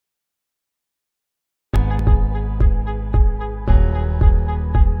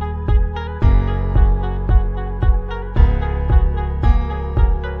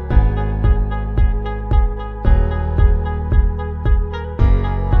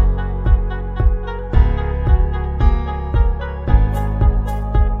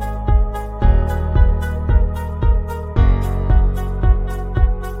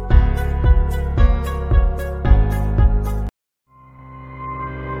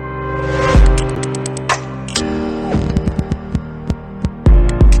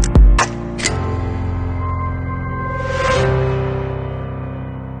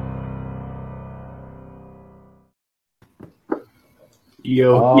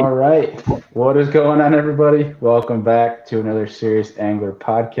All right. What is going on, everybody? Welcome back to another Serious Angler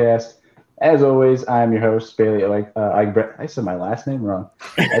podcast. As always, I am your host, Bailey. I said my last name wrong.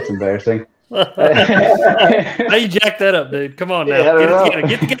 That's embarrassing. How you jack that up, dude? Come on now. Yeah,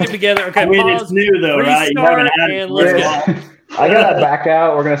 get the game together. Okay, I mean, pause, it's new though, right? You restart, haven't had it and for let's a go. while. I gotta back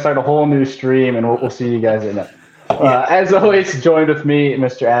out. We're gonna start a whole new stream, and we'll see you guys in it. As always, joined with me,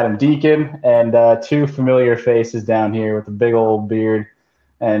 Mr. Adam Deacon, and two familiar faces down here with a big old beard,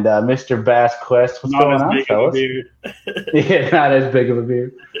 and Mr. Bass Quest. What's going on, fellas? Yeah, not as big of a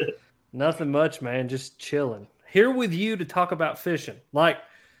beard. Nothing much, man. Just chilling. Here with you to talk about fishing.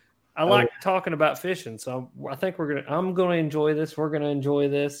 I like talking about fishing, so I think I'm gonna enjoy this. We're gonna enjoy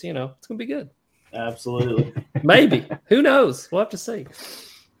this. You know, it's gonna be good. Absolutely. Maybe. Who knows? We'll have to see.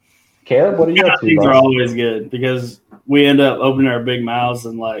 Caleb, what are you up to? Things are always good because we end up opening our big mouths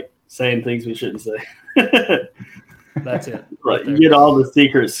and saying things we shouldn't say. That's it. Right, you get all the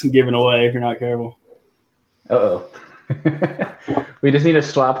secrets given away if you're not careful. Uh-oh. We just need to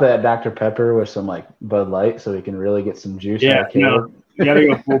swap that Dr. Pepper with some Bud Light so we can really get some juice out of Caleb. You gotta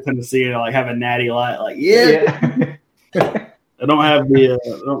go full Tennessee and have a natty light. I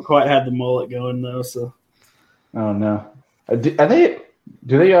don't quite have the mullet going though. So. Oh no. Are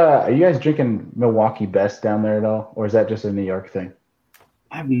you guys drinking Milwaukee Best down there at all, or is that just a New York thing?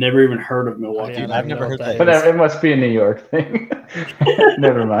 I've never even heard of Milwaukee. Yeah, I've never heard that. But it must be a New York thing.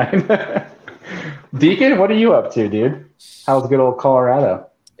 Never mind. Deacon, what are you up to, dude? How's good old Colorado?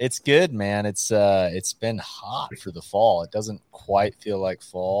 It's good, man. It's been hot for the fall. It doesn't quite feel like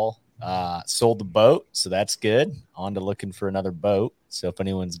fall. Sold the boat, so that's good. On to looking for another boat. So if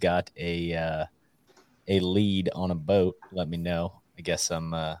anyone's got a lead on a boat, let me know. I guess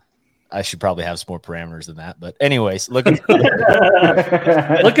I should probably have some more parameters than that. But anyways, looking for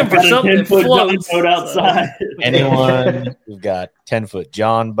something that floats boat outside. anyone who've got 10-foot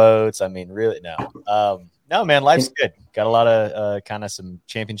John boats. I mean, really, no. No, man, life's good. Got a lot of kind of some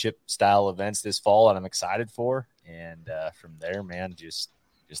championship style events this fall that I'm excited for. And from there, man, just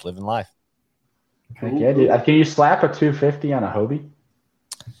living life. Yeah, dude. Can you slap a 250 on a Hobie?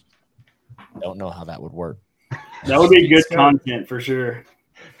 Don't know how that would work. That would be good content for sure.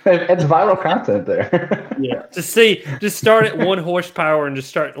 It's viral content there. Yeah. Just start at 1 horsepower and just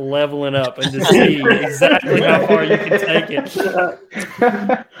start leveling up and just see exactly how far you can take it.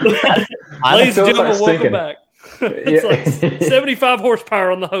 Ladies and gentlemen, welcome back. It's 75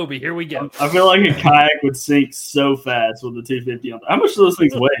 horsepower on the Hobie. Here we go. I feel like a kayak would sink so fast with the 250 on. How much do those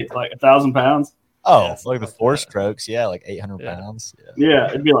things weigh? 1,000 pounds? Oh, Yeah, like the 4 strokes. Yeah, 800 pounds. Yeah,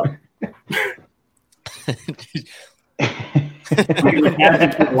 it'd be like.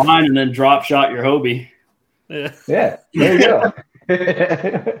 Line and then drop shot your Hobie. Yeah. There you go.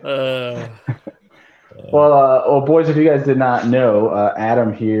 Well, boys, if you guys did not know,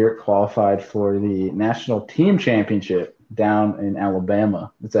 Adam here qualified for the National Team Championship down in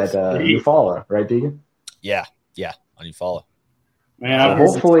Alabama. It's at Eufaula, right, Deacon? Yeah, on Eufaula. Man,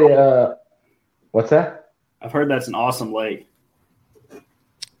 hopefully, what's that? I've heard that's an awesome lake.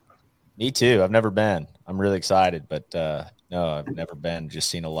 Me too. I've never been. I'm really excited, but no, I've never been. Just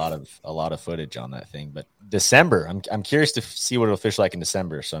seen a lot of footage on that thing. But December, I'm curious to see what it'll fish like in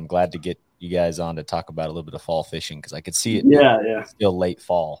December. So I'm glad to get you guys on to talk about a little bit of fall fishing because I could see it. Yeah. Still late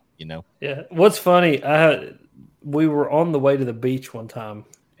fall, you know. Yeah. What's funny? We were on the way to the beach one time,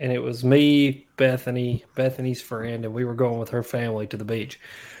 and it was me, Bethany's friend, and we were going with her family to the beach.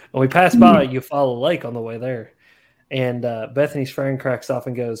 And we passed by Eufaula Lake on the way there, and Bethany's friend cracks off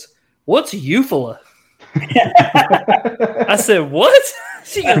and goes, "What's Eufaula?" I said, "What?"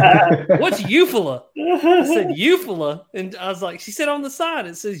 She goes, "What's Eufaula?" I said, "Eufaula," and I was like, she said on the side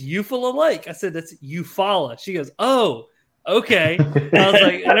it says Eufaula Lake. I said, "That's Eufaula." She goes, "Oh, okay." And I was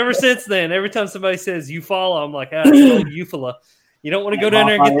like, and ever since then, every time somebody says Eufaula, I'm like, "Ah, it's Eufaula." You don't want to go down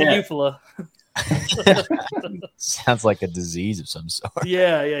there and get the Eufaula. Sounds like a disease of some sort.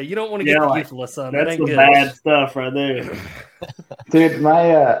 Yeah. You don't want to get the Eufaula, son. That's that ain't the good. bad stuff right there. Dude,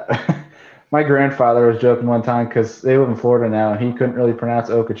 my grandfather was joking one time because they live in Florida now, and he couldn't really pronounce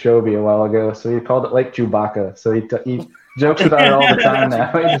Okeechobee a while ago, so he called it Lake Chewbacca. So he jokes about it all the time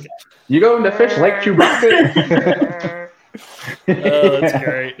now. You going to fish Lake Chewbacca? Oh, that's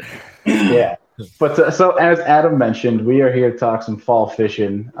great. Yeah. But so as Adam mentioned, we are here to talk some fall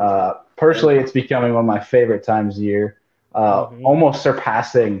fishing. Personally, it's becoming one of my favorite times of year, almost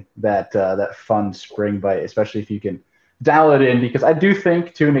surpassing that fun spring bite, especially if you can dial it in, because I do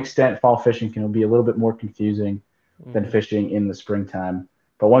think to an extent fall fishing can be a little bit more confusing than fishing in the springtime.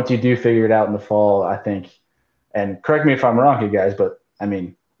 But once you do figure it out in the fall, I think, and correct me if I'm wrong, you guys, but I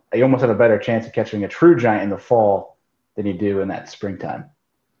mean, you almost have a better chance of catching a true giant in the fall than you do in that springtime.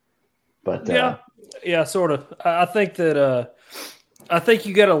 But yeah, sort of. I think that I think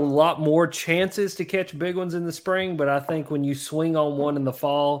you get a lot more chances to catch big ones in the spring, but I think when you swing on one in the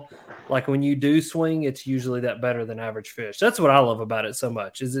fall, like when you do swing, it's usually that better than average fish. That's what I love about it so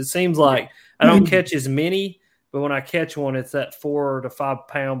much. Is it seems like I don't catch as many, but when I catch one, it's that 4 to 5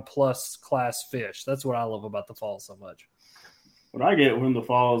 pound plus class fish. That's what I love about the fall so much. What I get from the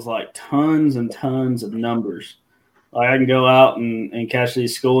fall is like tons and tons of numbers. Like I can go out and catch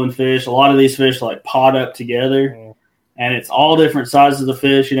these schooling fish. A lot of these fish like pot up together, and it's all different sizes of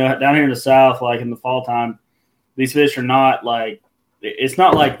fish. You know, down here in the South, like in the fall time, these fish are not like – it's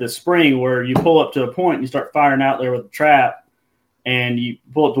not like the spring where you pull up to a point and you start firing out there with a trap, and you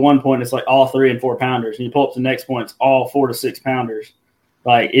pull up to one point, it's like all 3 and 4 pounders. And you pull up to the next point, it's all 4 to 6 pounders.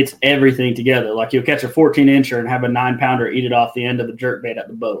 Like it's everything together. Like you'll catch a 14-incher and have a 9-pounder eat it off the end of the jerkbait at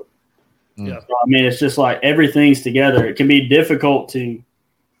the boat. Yeah. So, I mean, it's just like everything's together. It can be difficult to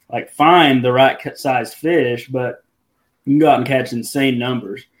like find the right size fish, but you can go out and catch insane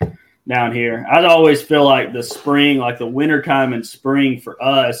numbers down here. I'd always feel like the spring, like the winter time and spring for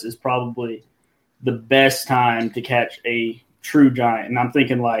us is probably the best time to catch a true giant. And I'm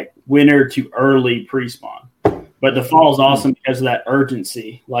thinking like winter to early pre-spawn. But the fall is awesome because of that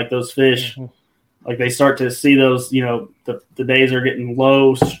urgency. Like those fish, like they start to see those, you know, the days are getting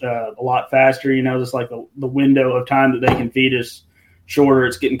low a lot faster. You know, just like the window of time that they can feed is shorter.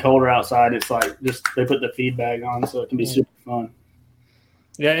 It's getting colder outside. It's like just they put the feed bag on, so it can be super fun.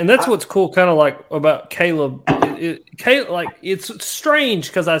 Yeah, and that's what's cool, kind of like about Caleb. Caleb, like it's strange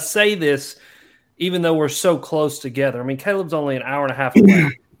because I say this even though we're so close together. I mean, Caleb's only an hour and a half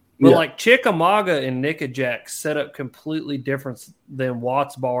away. But like Chickamauga and Nickajack set up completely different than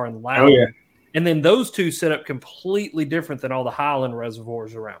Watts Bar and Loudon. Oh, yeah. And then those two set up completely different than all the Highland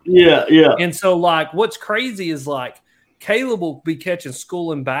reservoirs around. Yeah, yeah. And so, like, what's crazy is, like, Caleb will be catching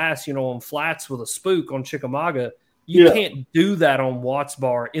school and bass, you know, on flats with a spook on Chickamauga. You can't do that on Watts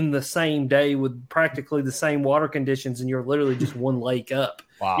Bar in the same day with practically the same water conditions, and you're literally just one lake up.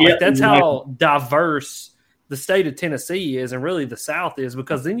 Wow. Like, that's how diverse the state of Tennessee is, and really the South is,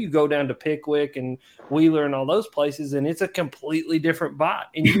 because then you go down to Pickwick and Wheeler and all those places, and it's a completely different bite.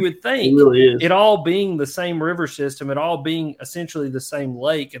 And you would think it all being the same river system, it all being essentially the same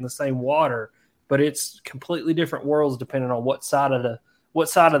lake and the same water, but it's completely different worlds depending on what side of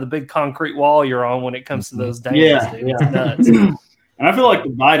the big concrete wall you're on when it comes to those dams. It's nuts. And I feel like the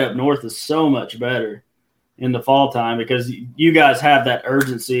bite up north is so much better in the fall time because you guys have that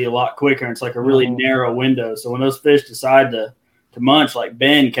urgency a lot quicker. And it's like a really narrow window. So when those fish decide to munch, like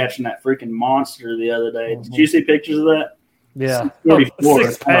Ben catching that freaking monster the other day, did you see pictures of that? Yeah.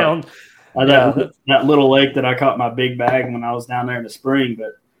 6 pound. That little lake that I caught my big bag when I was down there in the spring.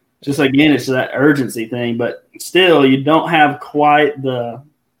 But just again, it's that urgency thing. But still, you don't have quite the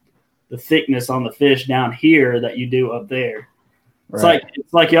thickness on the fish down here that you do up there. Right.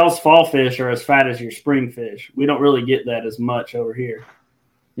 It's like y'all's fall fish are as fat as your spring fish. We don't really get that as much over here.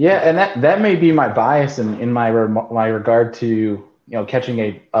 Yeah, and that may be my bias in my regard to, you know, catching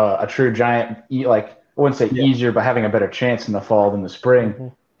a true giant, like I wouldn't say easier, but having a better chance in the fall than the spring. Mm-hmm.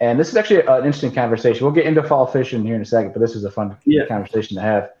 And this is actually an interesting conversation. We'll get into fall fishing here in a second, but this is a fun conversation to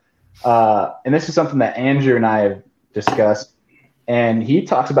have. And this is something that Andrew and I have discussed. And he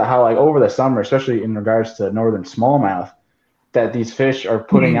talks about how, like, over the summer, especially in regards to northern smallmouth, that these fish are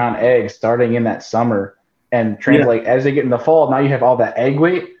putting on eggs starting in that summer and translate as they get in the fall. Now you have all that egg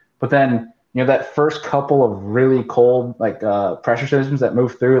weight, but then, you know, that first couple of really cold, like pressure systems that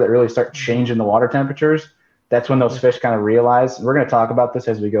move through that really start changing the water temperatures. That's when those fish kind of realize. We're going to talk about this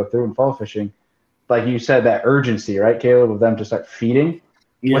as we go through in fall fishing. Like you said, that urgency, right, Caleb, of them to start feeding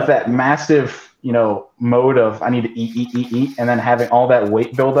with that massive, you know, mode of I need to eat, and then having all that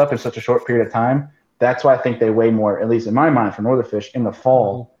weight build up in such a short period of time. That's why I think they weigh more, at least in my mind, for northern fish in the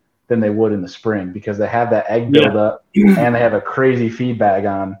fall than they would in the spring, because they have that egg build up and they have a crazy feed bag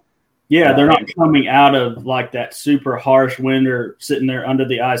on. Yeah, they're not coming out of like that super harsh winter sitting there under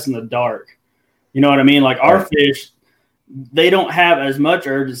the ice in the dark. You know what I mean? Like our fish, they don't have as much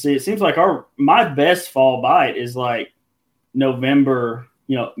urgency. It seems like my best fall bite is like November,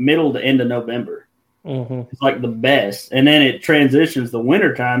 you know, middle to end of November. Mm-hmm. It's like the best. And then it transitions. The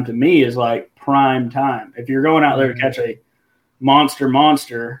wintertime to me is like prime time. If you're going out there to catch a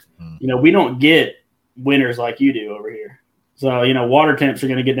monster, you know, we don't get winters like you do over here. So, you know, water temps are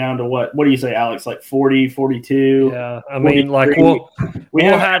going to get down to what do you say, Alex? Like 40, 42? Yeah. I mean, like we'll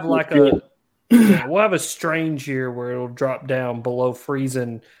have like we'll have a strange year where it'll drop down below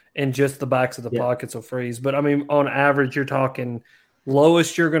freezing and just the backs of the pockets will freeze. But I mean, on average, you're talking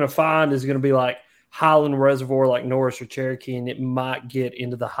lowest you're going to find is going to be like Highland Reservoir like Norris or Cherokee, and it might get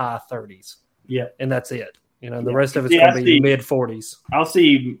into the high 30s. Yeah. And that's it. The rest of it's going to be mid 40s. I'll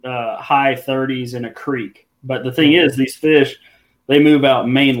see high 30s in a creek. But the thing is, these fish, they move out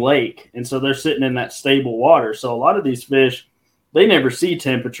main lake, and so they're sitting in that stable water. So a lot of these fish, they never see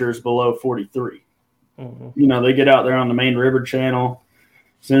temperatures below 43. They get out there on the main river channel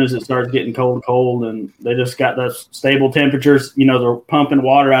as soon as it starts getting cold, and they just got those stable temperatures. They're pumping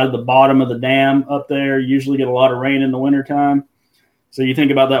water out of the bottom of the dam up there. Usually get a lot of rain in the wintertime. So you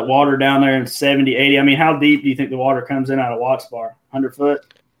think about that water down there in 70, 80. I mean, how deep do you think the water comes in out of Watts Bar? 100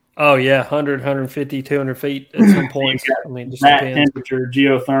 foot? Oh, yeah, 100, 150, 200 feet at some points. I mean, just that depends. Temperature,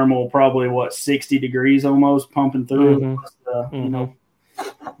 geothermal, probably, 60 degrees almost pumping through. The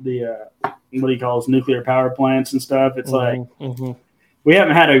what do you call it, nuclear power plants and stuff. It's we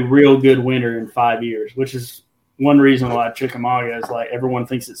haven't had a real good winter in 5 years, which is one reason why Chickamauga is everyone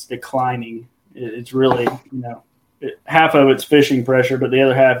thinks it's declining. It's really, half of it's fishing pressure, but the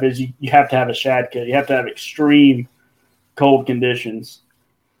other half is you have to have a shad kit. You have to have extreme cold conditions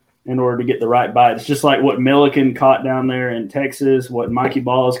in order to get the right bite. It's just like what Milliken caught down there in Texas, what Mikey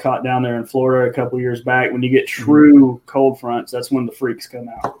Balls caught down there in Florida a couple years back. When you get true cold fronts, that's when the freaks come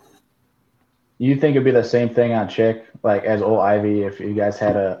out. You think it'd be the same thing on Chick, like as Old Ivy, if you guys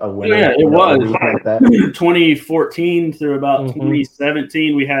had a winter? Yeah, it was. Like that? 2014 through about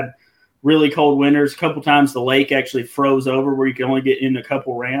 2017, we had really cold winters. A couple times the lake actually froze over where you could only get in a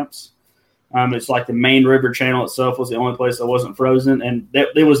couple ramps. It's like the main river channel itself was the only place that wasn't frozen, and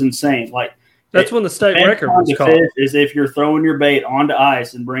it was insane. That's when the state record was caught. Is if you're throwing your bait onto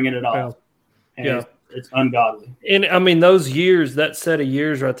ice and bringing it off. Yeah. It's ungodly. And I mean, those years, that set of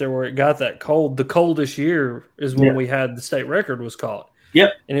years right there where it got that cold, the coldest year is when we had the state record was caught.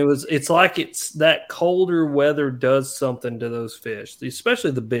 Yep. And it's like that colder weather does something to those fish,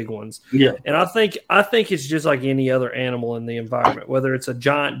 especially the big ones. Yeah. And I think it's just like any other animal in the environment, whether it's a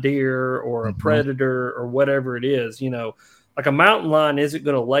giant deer or a predator or whatever it is, like a mountain lion isn't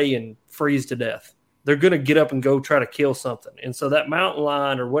going to lay and freeze to death. They're going to get up and go try to kill something. And so that mountain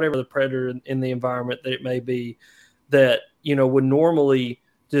lion or whatever the predator in the environment that it may be that, would normally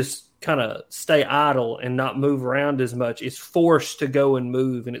just kind of stay idle and not move around as much, is forced to go and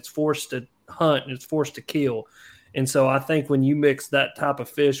move, and it's forced to hunt, and it's forced to kill. And so I think when you mix that type of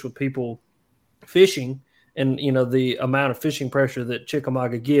fish with people fishing and, the amount of fishing pressure that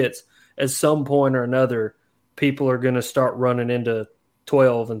Chickamauga gets, at some point or another, people are going to start running into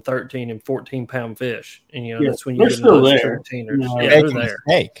 12 and 13 and 14-pound fish. And, that's when you get still those there. 13ers. Yeah, they're there.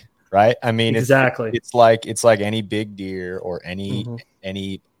 Snake, right? I mean, exactly. It's like any big deer or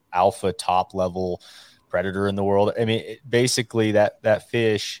any alpha top level predator in the world. I mean, basically that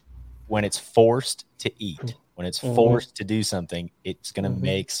fish, when it's forced to eat, when it's forced to do something, it's going to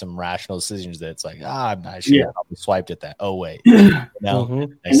make some rational decisions that it's like, I should have probably swiped at that. Oh, wait. And that's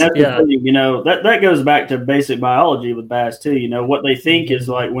the thing, that goes back to basic biology with bass too. What they think is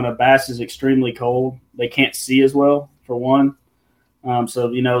like when a bass is extremely cold, they can't see as well, for one.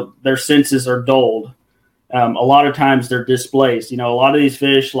 So, their senses are dulled. A lot of times they're displaced. A lot of these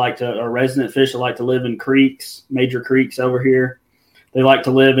fish are resident fish that like to live in creeks, major creeks over here. They like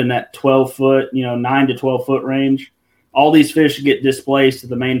to live in that 12-foot, 9 to 12-foot range. All these fish get displaced to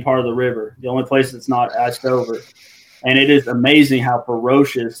the main part of the river, the only place that's not iced over. And it is amazing how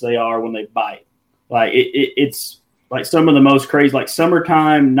ferocious they are when they bite. It's like some of the most crazy, like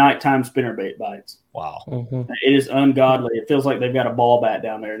summertime, nighttime spinnerbait bites. Wow. It is ungodly. It feels like they've got a ball bat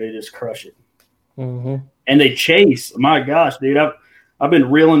down there and they just crush it. And they chase. My gosh, dude, I've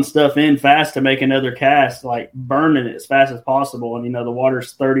been reeling stuff in fast to make another cast, like burning it as fast as possible. And, the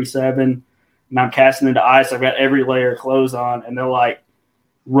water's 37 and I'm casting into ice. I've got every layer of clothes on and they'll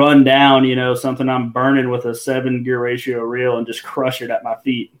run down, something I'm burning with a 7-gear ratio reel and just crush it at my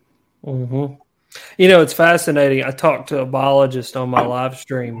feet. It's fascinating. I talked to a biologist on my live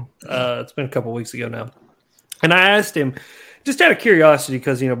stream. It's been a couple of weeks ago now. And I asked him, just out of curiosity,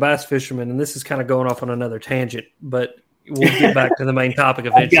 because, bass fishermen, and this is kind of going off on another tangent, but we'll get back to the main topic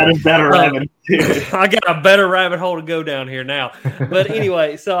eventually. I got a better rabbit. I got a better rabbit hole to go down here now. But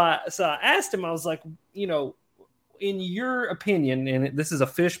anyway, so I asked him, I was like, in your opinion, and this is a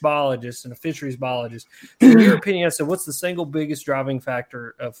fish biologist and a fisheries biologist, in your opinion, I said, what's the single biggest driving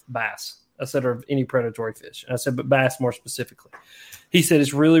factor of bass? I said, of any predatory fish. And I said, but bass more specifically. He said,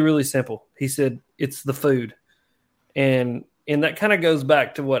 it's really, really simple. He said, it's the food. And that kind of goes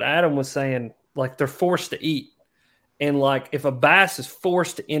back to what Adam was saying, like they're forced to eat. And like if a bass is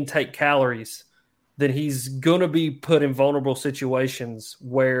forced to intake calories, then he's going to be put in vulnerable situations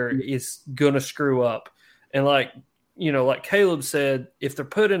where it's going to screw up. And like, like Caleb said, if they're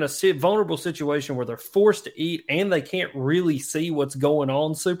put in a vulnerable situation where they're forced to eat and they can't really see what's going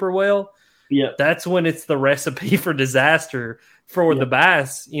on super well, that's when it's the recipe for disaster for the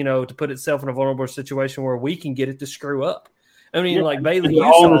bass, to put itself in a vulnerable situation where we can get it to screw up. I mean, like Bailey, you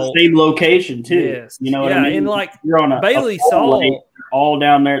all saw in the same location too. Yes. You know what I mean? And like you're on Bailey saw lake, all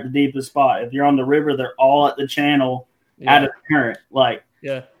down there at the deepest spot. If you're on the river, they're all at the channel out of the current.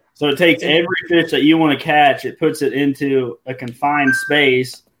 So it takes every fish that you want to catch, it puts it into a confined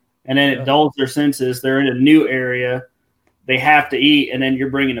space, and then it dulls their senses. They're in a new area. They have to eat, and then you're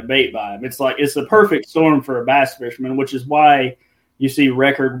bringing a bait by them. It's the perfect storm for a bass fisherman, which is why you see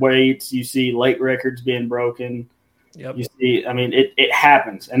record weights, you see lake records being broken. Yep. You see, I mean, it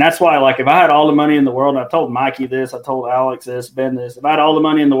happens. And that's why, like, if I had all the money in the world, and I told Mikey this, I told Alex this, Ben this, if I had all the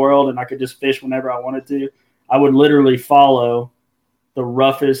money in the world and I could just fish whenever I wanted to, I would literally follow the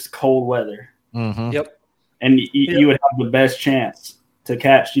roughest cold weather. Mm-hmm. Yep. And you would have the best chance to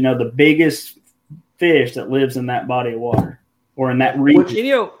catch, the biggest fish that lives in that body of water or in that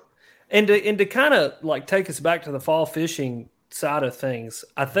region. And to kind of like take us back to the fall fishing side of things,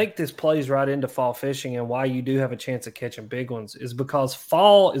 I think this plays right into fall fishing, and why you do have a chance of catching big ones is because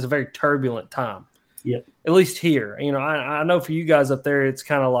fall is a very turbulent time. Yep. At least here. I know for you guys up there, it's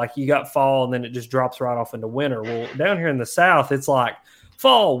kind of like you got fall and then it just drops right off into winter. Well, down here in the South, it's like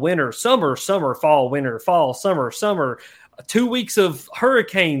fall, winter, summer, summer, fall, winter, fall, summer, summer. 2 weeks of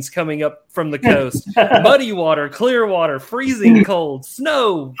hurricanes coming up from the coast, muddy water, clear water, freezing cold,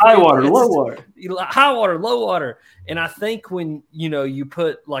 snow, high water, low water. And I think when, you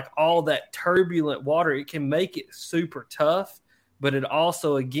put like all that turbulent water, it can make it super tough, but it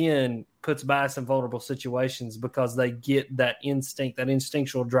also, again, puts bass in vulnerable situations because they get that instinct, that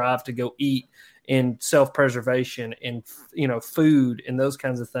instinctual drive to go eat and self-preservation and, food and those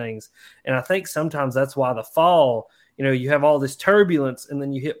kinds of things. And I think sometimes that's why the fall, you have all this turbulence and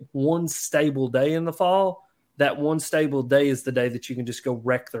then you hit one stable day in the fall. That one stable day is the day that you can just go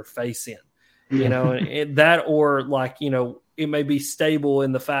wreck their face in, and that, or like, it may be stable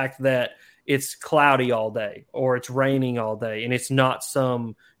in the fact that it's cloudy all day or it's raining all day and it's not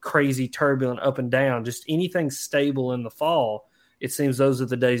some crazy turbulent up and down, just anything stable in the fall. It seems those are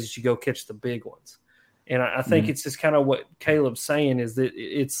the days that you go catch the big ones. And I think it's just kind of what Caleb's saying is that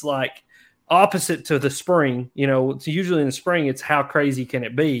it's like opposite to the spring. It's usually in the spring, it's how crazy can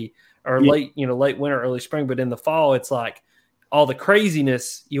it be, or late winter, early spring. But in the fall, it's like all the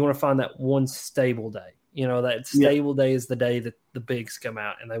craziness. You want to find that one stable day. That stable day is the day that the bigs come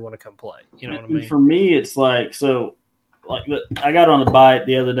out and they want to come play. You know what I mean? For me, it's like, I got on a bite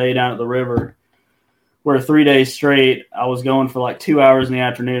the other day down at the river where 3 days straight, I was going for like 2 hours in the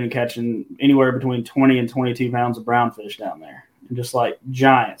afternoon and catching anywhere between 20 and 22 pounds of brownfish down there. And just like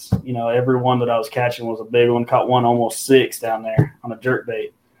giants, every one that I was catching was a big one. Caught one almost 6 down there on a jerk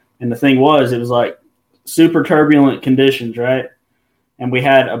bait. And the thing was, it was like super turbulent conditions, right? And we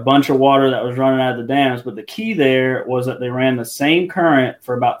had a bunch of water that was running out of the dams. But the key there was that they ran the same current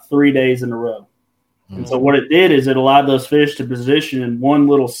for about 3 days in a row. Mm-hmm. And so what it did is it allowed those fish to position in one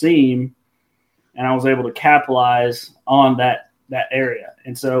little seam, and I was able to capitalize on that area.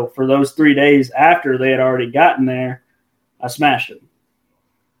 And so for those 3 days after they had already gotten there, I smashed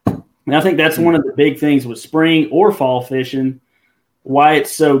them. And I think that's one of the big things with spring or fall fishing, why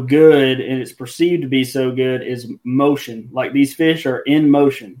it's so good and it's perceived to be so good, is motion. Like, these fish are in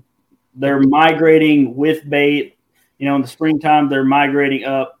motion. They're migrating with bait. In the springtime, they're migrating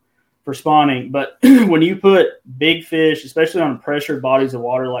up for spawning. But when you put big fish, especially on pressured bodies of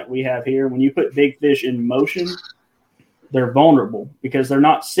water like we have here, when you put big fish in motion, they're vulnerable because they're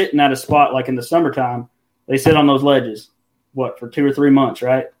not sitting at a spot like in the summertime. They sit on those ledges, for 2 or 3 months,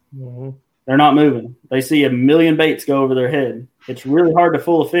 right? Mm-hmm. They're not moving. They see a million baits go over their head. It's really hard to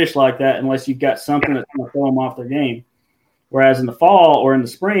fool a fish like that unless you've got something that's going to throw them off their game. Whereas in the fall or in the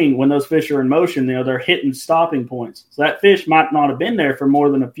spring, when those fish are in motion, they're hitting stopping points. So that fish might not have been there for more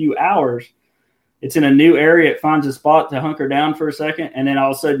than a few hours. It's in a new area. It finds a spot to hunker down for a second, and then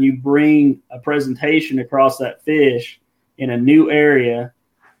all of a sudden you bring a presentation across that fish in a new area.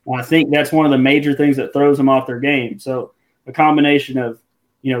 And I think that's one of the major things that throws them off their game. So a combination of,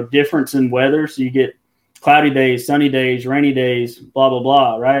 difference in weather. So you get cloudy days, sunny days, rainy days, blah, blah,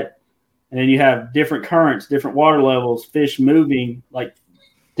 blah, right? And then you have different currents, different water levels, fish moving. Like,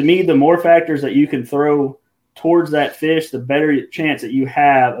 to me, the more factors that you can throw towards that fish, the better chance that you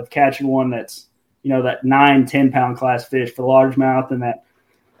have of catching one that's, that 9-10 pound class fish for largemouth and that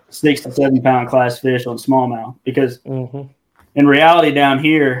 6 to 7 pound class fish on smallmouth. Because in reality down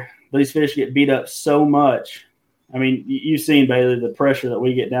here, these fish get beat up so much. I mean, you've seen, Bailey, the pressure that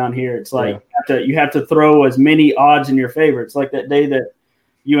we get down here. It's like you have to throw as many odds in your favor. It's like that day that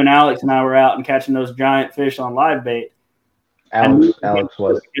you and Alex and I were out and catching those giant fish on live bait. Alex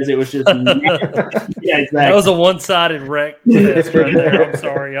was. Because it was just yeah, exactly. That was a one-sided wreck test right there. I'm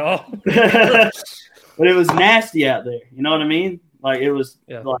sorry, y'all. But it was nasty out there. You know what I mean? Like it was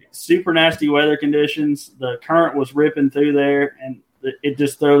like super nasty weather conditions. The current was ripping through there, and it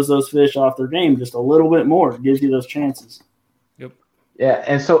just throws those fish off their game just a little bit more. It gives you those chances. Yep. Yeah,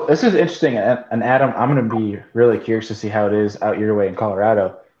 and so this is interesting. And Adam, I'm going to be really curious to see how it is out your way in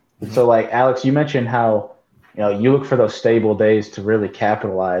Colorado. And so, like Alex, you mentioned how you look for those stable days to really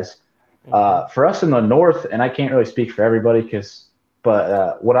capitalize. For us in the north, and I can't really speak for everybody,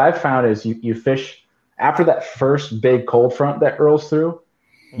 but what I've found is you fish after that first big cold front that rolls through.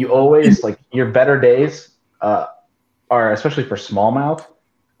 You always like your better days are, especially for smallmouth,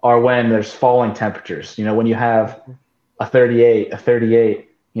 are when there's falling temperatures. When you have a 38, a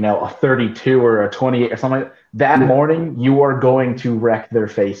 32 or a 28 or something like that. That morning, you are going to wreck their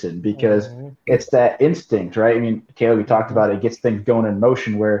face in because it's that instinct, right? I mean, Caleb, we talked about it gets things going in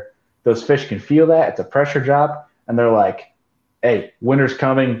motion where those fish can feel that. It's a pressure job, and they're like, hey, winter's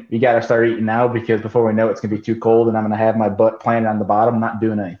coming. You got to start eating now because before we know it's going to be too cold and I'm going to have my butt planted on the bottom, not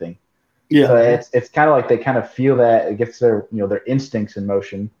doing anything. Yeah. So it's kind of like they kind of feel that. It gets their instincts in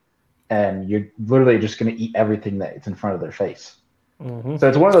motion, and you're literally just going to eat everything that's in front of their face. So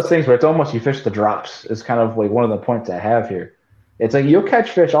it's one of those things where it's almost you fish the drops is kind of like one of the points I have here. It's like you'll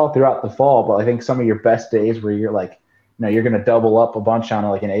catch fish all throughout the fall, but I think some of your best days where you're like, you're going to double up a bunch on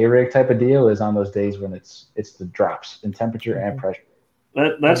like an A-rig type of deal is on those days when it's the drops in temperature and pressure.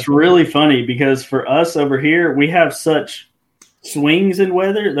 That's really funny because for us over here, we have such swings in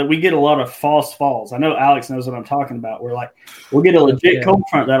weather that we get a lot of false falls. I know Alex knows what I'm talking about. We'll get a legit cold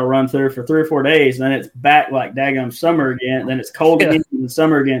front that'll run through for 3 or 4 days, and then it's back like daggum summer again, then it's cold again in the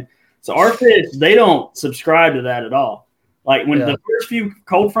summer again. So our fish, they don't subscribe to that at all. Like when the first few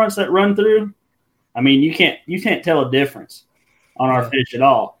cold fronts that run through, I mean, you can't tell a difference on our fish at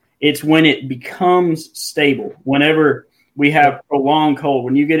all. It's when it becomes stable. Whenever we have prolonged cold,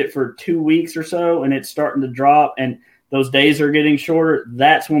 when you get it for 2 weeks or so and it's starting to drop and those days are getting shorter,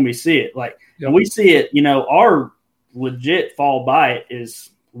 that's when we see it. Like and we see it, our legit fall bite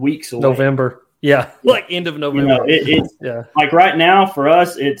is weeks away. November. Yeah. Like end of November. It's like right now for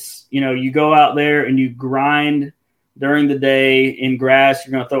us, it's, you go out there and you grind during the day in grass.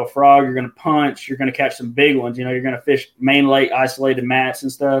 You're going to throw a frog. You're going to punch. You're going to catch some big ones. You're going to fish main lake isolated mats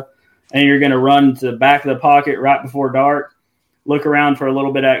and stuff. And you're going to run to the back of the pocket right before dark, look around for a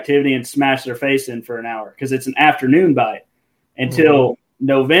little bit of activity and smash their face in for an hour because it's an afternoon bite until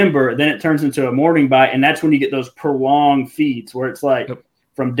November. Then it turns into a morning bite. And that's when you get those prolonged feeds where it's like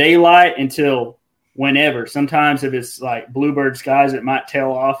from daylight until whenever. Sometimes if it's like bluebird skies, it might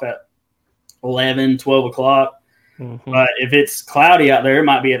tail off at 11, 12 o'clock. But if it's cloudy out there, it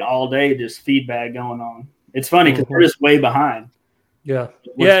might be an all day just feedback going on. It's funny because we're just way behind. Yeah.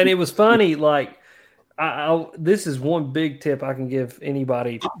 Yeah. And it was funny. Like, this is one big tip I can give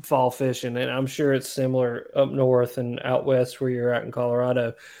anybody fall fishing, and I'm sure it's similar up north and out west where you're at in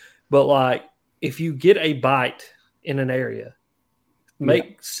Colorado. But like, if you get a bite in an area,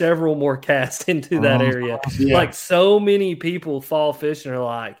 make several more casts into that area. Like so many people fall fishing are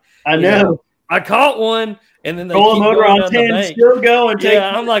like, I know. I caught one, and then they pull keep them over going on down 10, the bank. still going.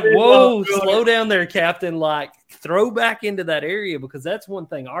 Yeah, I'm like, whoa, slow down there, Captain. Like, throw back into that area because that's one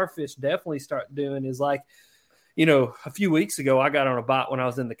thing our fish definitely start doing is like, a few weeks ago I got on a bite when I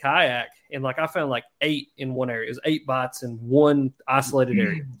was in the kayak, and like I found like 8 in one area. It was 8 bites in one isolated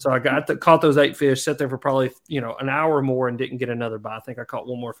area. So I caught those 8 fish, sat there for probably an hour or more and didn't get another bite. I think I caught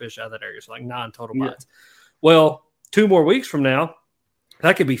one more fish out of that area, so like 9 total bites. Well, 2 more weeks from now,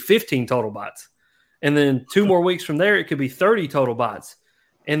 that could be 15 total bites. And then 2 more weeks from there, it could be 30 total bites.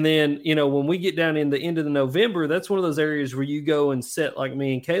 And then, when we get down in the end of the November, that's one of those areas where you go and sit like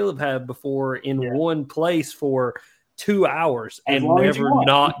me and Caleb have before in one place for 2 hours and never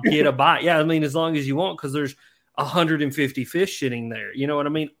not get a bite. Yeah, I mean, as long as you want, because there's 150 fish sitting there. You know what I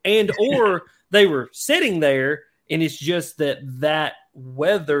mean? And or they were sitting there, and it's just that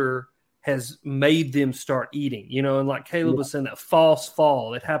weather has made them start eating, and like Caleb was saying, that false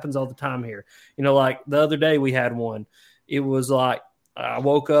fall, it happens all the time here. Like the other day we had one, it was like, I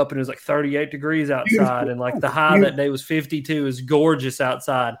woke up and it was like 38 degrees outside, and like the high that day was 52. Is gorgeous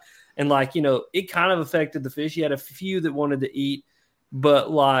outside. And like, it kind of affected the fish. You had a few that wanted to eat,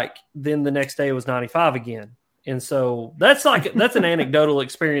 but like then the next day it was 95 again. And so that's an anecdotal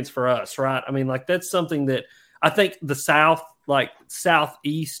experience for us, right? I mean, like that's something that I think the South like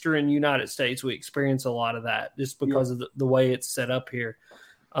southeastern United States, we experience a lot of that just because of the way it's set up here.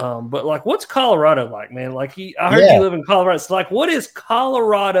 But like, what's Colorado like, man? Like I heard you live in Colorado. So like, what is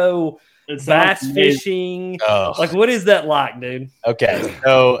Colorado bass fishing? Oh. Like, what is that like, dude? Okay.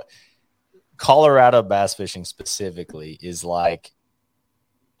 So Colorado bass fishing specifically is like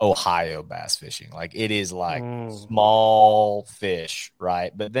Ohio bass fishing. Like it is like small fish,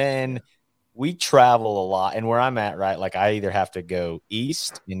 right? But then we travel a lot, and where I'm at, right? Like I either have to go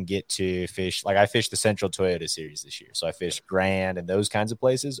east and get to fish. Like I fished the Central Toyota Series this year, so I fished Grand and those kinds of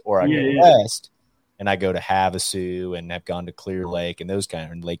places, or I go west and I go to Havasu and have gone to Clear Lake and those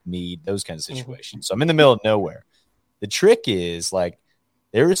kind of Lake Mead, those kinds of situations. So I'm in the middle of nowhere. The trick is like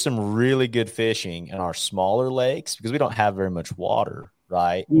there is some really good fishing in our smaller lakes because we don't have very much water.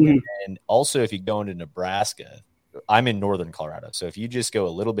 Right. And also, if you go into Nebraska, I'm in northern Colorado. So if you just go a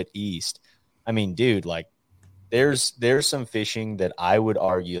little bit east, I mean, dude, like there's some fishing that I would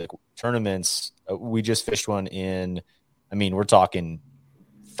argue like tournaments. We just fished one we're talking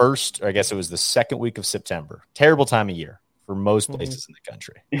first, or I guess it was the second week of September. Terrible time of year for most places in the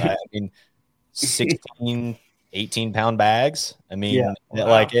country. Right? I mean, 16, 18-pound bags. I mean,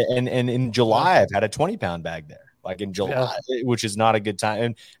 like, and in July, I've had a 20-pound bag there. Like in July, which is not a good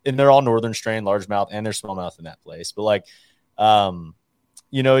time. And they're all northern strain, largemouth, and they're smallmouth in that place. But like,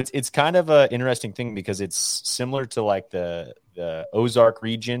 it's kind of an interesting thing because it's similar to like the Ozark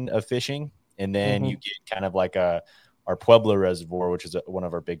region of fishing. And then you get kind of like our Pueblo Reservoir, which is one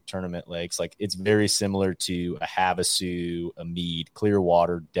of our big tournament lakes. Like it's very similar to a Havasu, a Mead,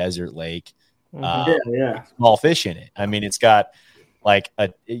 Clearwater, Desert Lake. Small fish in it. I mean, it's got like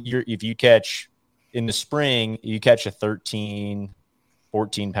if you catch in the spring, you catch a 13,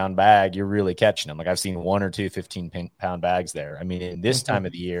 14-pound bag, you're really catching them. Like I've seen 1 or 2 15-pound bags there. I mean, in this time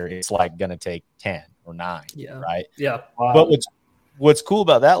of the year, it's like going to take 10 or 9, right? Yeah. Wow. But what's cool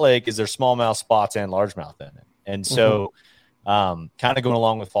about that lake is there's smallmouth spots and largemouth in it. And so kind of going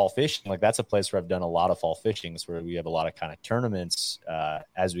along with fall fishing, like that's a place where I've done a lot of fall fishing. It's where we have a lot of kind of tournaments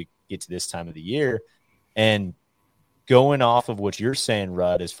as we get to this time of the year. And going off of what you're saying,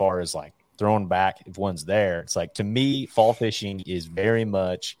 Rudd, as far as like throwing back if one's there, it's like to me fall fishing is very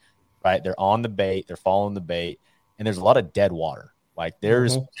much right. They're on the bait, they're following the bait, and there's a lot of dead water. Like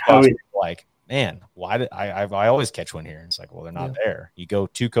there's like, man, why did I always catch one here? And it's like, well, they're not there. You go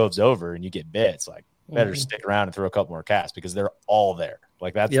 2 coves over and you get bit. It's like better stick around and throw a couple more casts because they're all there.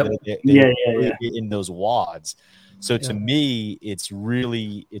 Like that's in those wads. So to me, it's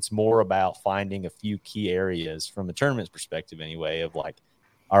more about finding a few key areas from a tournament's perspective anyway of like,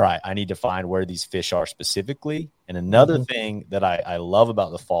 all right, I need to find where these fish are specifically. And another thing that I love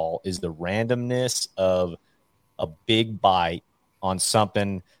about the fall is the randomness of a big bite on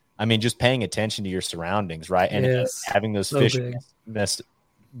something. I mean, just paying attention to your surroundings, right? And having those fish mess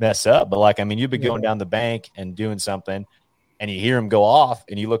up. But like, I mean, you've been going down the bank and doing something and you hear them go off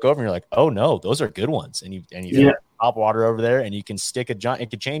and you look over and you're like, oh no, those are good ones. And you throw top water over there and you can stick a giant, it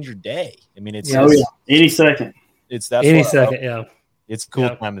could change your day. I mean, it's any second. It's any second. It's a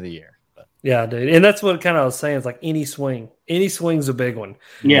cool time of the year. But. Yeah, dude. And that's what kind of I was saying. It's like any swing's a big one.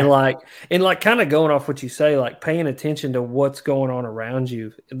 Yeah. And like kind of going off what you say, like paying attention to what's going on around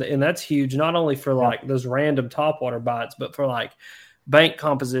you. And that's huge, not only for like those random topwater bites, but for like bank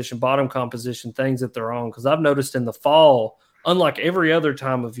composition, bottom composition, things that they're on. Because I've noticed in the fall, unlike every other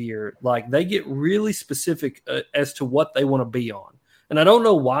time of year, like they get really specific as to what they want to be on. And I don't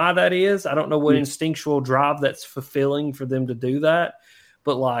know why that is. I don't know what instinctual drive that's fulfilling for them to do that.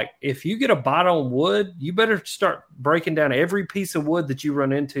 But like, if you get a bite on wood, you better start breaking down every piece of wood that you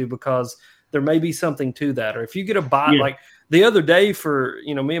run into because there may be something to that. Or if you get a bite, like the other day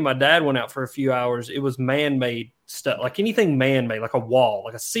me and my dad went out for a few hours. It was man-made stuff, like anything man-made, like a wall,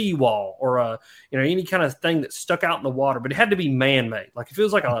 like a sea wall or any kind of thing that stuck out in the water, but it had to be man-made. Like if it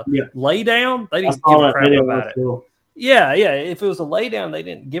was like a lay down, they didn't give a crap about it. Cool. Yeah. If it was a lay down, they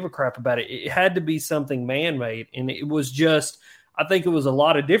didn't give a crap about it. It had to be something man-made. And it was just, I think it was a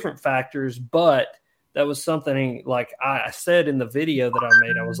lot of different factors, but that was something like I said in the video that I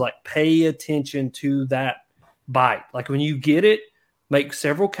made. I was like, pay attention to that bite. Like when you get it, make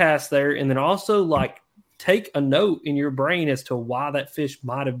several casts there. And then also like take a note in your brain as to why that fish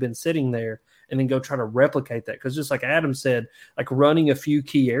might have been sitting there and then go try to replicate that. Because just like Adam said, like running a few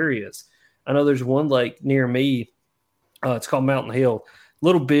key areas. I know there's one lake near me. It's called Mountain Hill,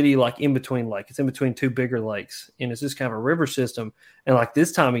 little bitty, like in between lake. It's in between 2 bigger lakes, and it's just kind of a river system. And like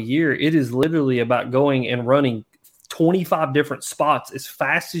this time of year, it is literally about going and running 25 different spots as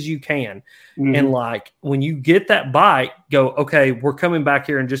fast as you can. And like when you get that bite, go, okay, we're coming back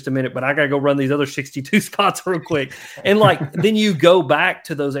here in just a minute, but I got to go run these other 62 spots real quick. And like then you go back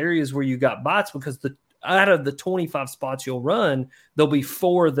to those areas where you got bites, because out of the 25 spots you'll run, there'll be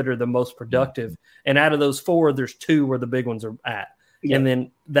 4 that are the most productive. And out of those 4, there's 2 where the big ones are at. Yeah. And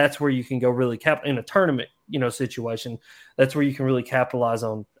then that's where you can go really in a tournament, situation. That's where you can really capitalize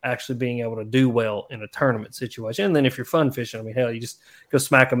on actually being able to do well in a tournament situation. And then if you're fun fishing, I mean, hell, you just go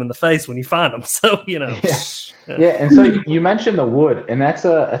smack them in the face when you find them. So, Yeah. And so you mentioned the wood, and that's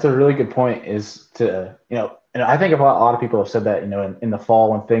a really good point, is to, and I think a lot of people have said that, in the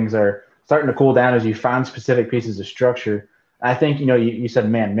fall when things are starting to cool down, as you find specific pieces of structure. I think, you said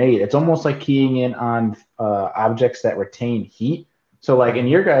man-made. It's almost like keying in on objects that retain heat. So, like in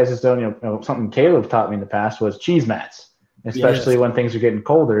your guys' zone, something Caleb taught me in the past was cheese mats, especially when things are getting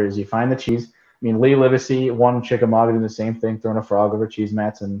colder. Is you find the cheese. I mean, Lee Livesey won Chickamauga doing the same thing, throwing a frog over cheese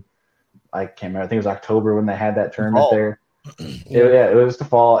mats, and I can't remember. I think it was October when they had that tournament there. It was the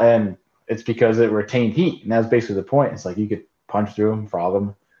fall, and it's because it retained heat, and that's basically the point. It's like you could punch through them, frog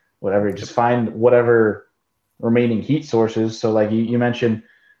them, whatever. Just find whatever remaining heat sources. So, like you mentioned,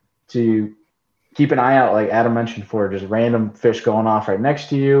 to keep an eye out, like Adam mentioned, for just random fish going off right next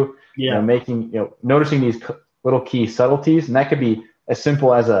to you. Yeah. Noticing these little key subtleties, and that could be as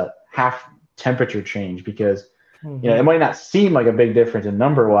simple as a half temperature change, because it might not seem like a big difference in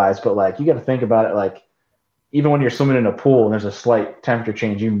number wise, but like you got to think about it, like even when you're swimming in a pool and there's a slight temperature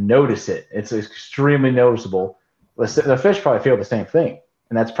change, you notice it. It's extremely noticeable. The fish probably feel the same thing,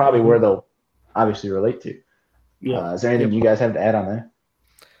 and that's probably where they'll obviously relate to. Yeah. Is there anything you guys have to add on there?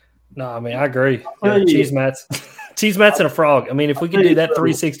 No, I mean, I agree. Cheese mats and a frog. I mean, if we can do that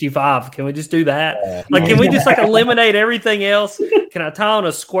 365, can we just do that? Like, can we just eliminate everything else? Can I tie on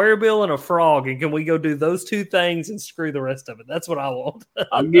a square bill and a frog, and can we go do those 2 things and screw the rest of it? That's what I want.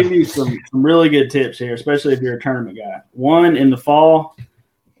 I'll give you some really good tips here, especially if you're a tournament guy. One, in the fall,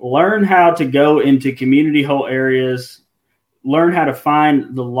 learn how to go into community hole areas. Learn how to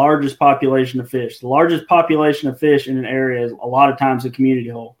find the largest population of fish. The largest population of fish in an area is a lot of times a community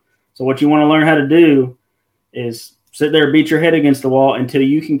hole. So what you want to learn how to do is sit there, beat your head against the wall until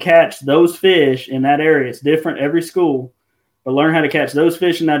you can catch those fish in that area. It's different every school, but learn how to catch those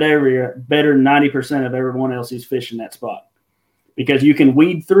fish in that area better than 90% of everyone else who's fishing that spot, because you can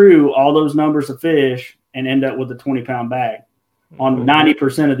weed through all those numbers of fish and end up with a 20-pound bag on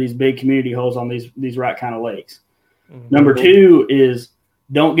 90% of these big community holes on these right kind of lakes. Number 2 is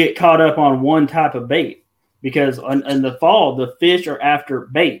don't get caught up on one type of bait. Because in the fall, the fish are after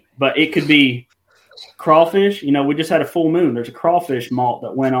bait, but it could be crawfish. We just had a full moon. There's a crawfish molt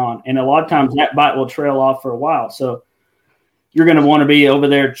that went on, and a lot of times that bite will trail off for a while. So you're going to want to be over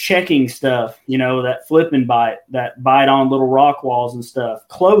there checking stuff, that flipping bite, that bite on little rock walls and stuff,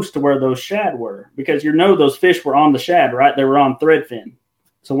 close to where those shad were, because those fish were on the shad, right? They were on threadfin.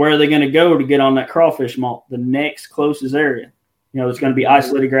 So where are they going to go to get on that crawfish molt? The next closest area. There's going to be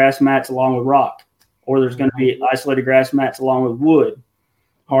isolated grass mats along with rock. Or there's going to be isolated grass mats along with wood,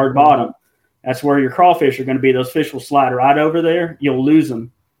 hard bottom. That's where your crawfish are going to be. Those fish will slide right over there. You'll lose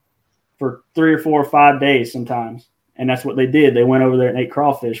them for 3 or 4 or 5 days sometimes. And that's what they did. They went over there and ate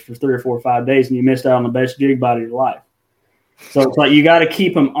crawfish for 3 or 4 or 5 days, and you missed out on the best jig bite of your life. So it's like you got to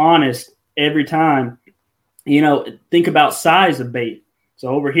keep them honest every time. Think about size of bait. So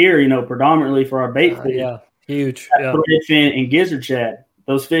over here, predominantly for our bait fish, huge. Threadfin and gizzard shad.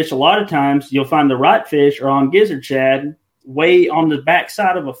 Those fish, a lot of times, you'll find the right fish are on gizzard shad way on the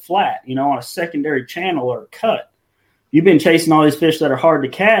backside of a flat, on a secondary channel or a cut. You've been chasing all these fish that are hard to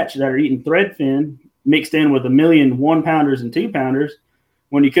catch, that are eating threadfin, mixed in with 1 million 1-pounders and 2-pounders,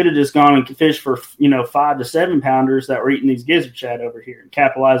 when you could have just gone and fished for, 5 to 7-pounders that were eating these gizzard shad over here and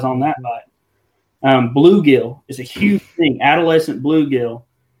capitalize on that bite. Bluegill is a huge thing. Adolescent bluegill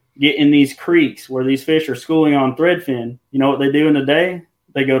get in these creeks where these fish are schooling on threadfin. You know what they do in the day?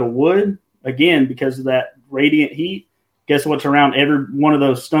 They go to wood, again, because of that radiant heat. Guess what's around every one of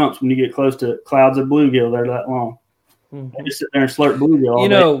those stumps when you get close to clouds of bluegill? They're that long. They just sit there and slurp bluegill all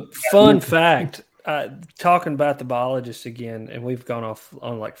day. Fun fact, talking about the biologists again, and we've gone off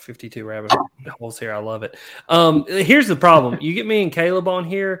on like 52 rabbit holes here. I love it. Here's the problem. You get me and Caleb on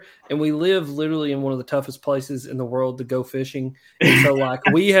here, and we live literally in one of the toughest places in the world to go fishing. And so like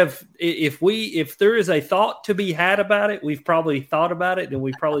we have, if there is a thought to be had about it, we've probably thought about it, and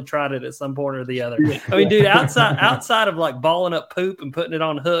we've probably tried it at some point or the other. I mean, dude, outside of like balling up poop and putting it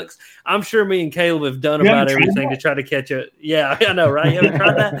on hooks, I'm sure me and Caleb have done about everything to try to catch it. Yeah, I know, right? You haven't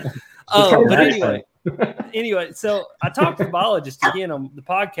tried that? But anyway, Anyway, so I talked to the biologist again on the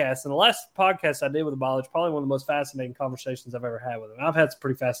podcast, and the last podcast I did with a biologist, probably one of the most fascinating conversations I've ever had with him. I've had some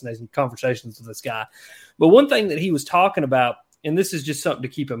pretty fascinating conversations with this guy. But one thing that he was talking about, and this is just something to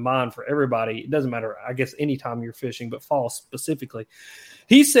keep in mind for everybody, it doesn't matter, I guess, anytime you're fishing, but fall specifically.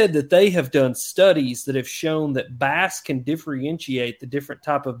 He said that they have done studies that have shown that bass can differentiate the different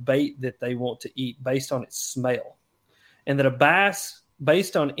type of bait that they want to eat based on its smell. And that a bass,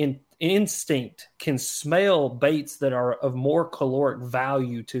 based on instinct, can smell baits that are of more caloric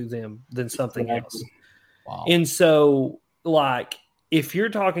value to them than something else. Wow. And so, like, if you're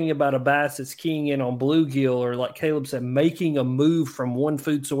talking about a bass that's keying in on bluegill, or like Caleb said, making a move from one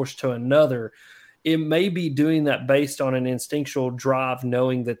food source to another, it may be doing that based on an instinctual drive,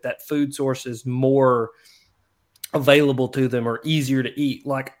 knowing that that food source is more available to them or easier to eat.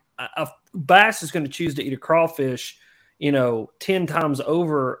 Like a bass is going to choose to eat a crawfish, 10 times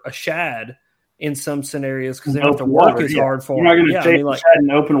over a shad in some scenarios because they don't have to work as hard for it. You're not going to chase like, shad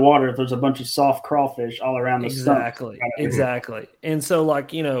in open water if there's a bunch of soft crawfish all around the Exactly. And so, like,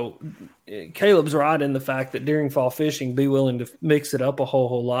 Caleb's right in the fact that during fall fishing, be willing to mix it up a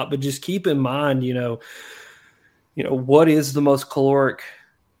whole lot, but just keep in mind, what is the most caloric,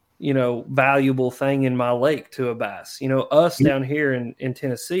 valuable thing in my lake to a bass. Us down here in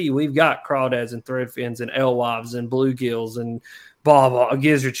Tennessee, we've got crawdads and threadfins and alewives and bluegills and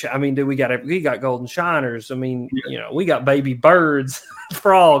gizzard. I mean, we got golden shiners. I mean, we got baby birds,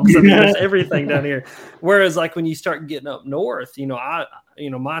 frogs. I mean, there's everything down here. Whereas, like, when you start getting up north,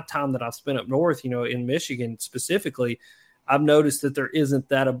 my time that I've spent up north, in Michigan specifically, I've noticed that there isn't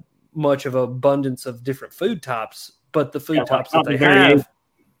that much of an abundance of different food types. But the food types that they have,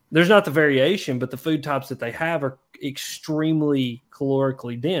 there's not the variation, but the food types that they have are extremely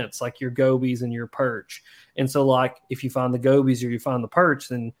calorically dense, like your gobies and your perch. And so, like, if you find the gobies or you find the perch,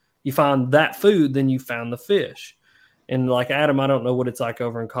 then you find that food, then you found the fish. And like Adam, I don't know what it's like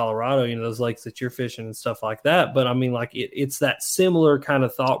over in Colorado, those lakes that you're fishing and stuff like that. But I mean, like, it's that similar kind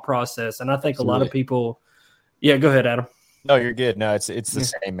of thought process. And I think a lot of people, yeah, go ahead, Adam. No, you're good. No, it's the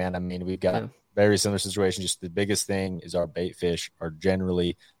same, man. I mean, we've got very similar situations. Just the biggest thing is our bait fish are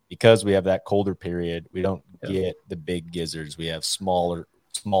generally, because we have that colder period, we don't get the big gizzards. We have small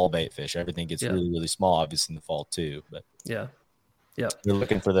bait fish. Everything gets really, really small, obviously, in the fall too. But we're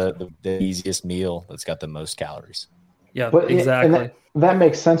looking for the easiest meal that's got the most calories. Yeah, but exactly. That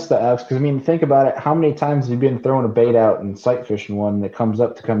makes sense to us because, I mean, think about it. How many times have you been throwing a bait out and sight fishing one that comes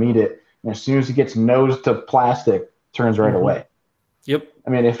up to come eat it, and as soon as it gets nose to plastic, turns right away? Yep. I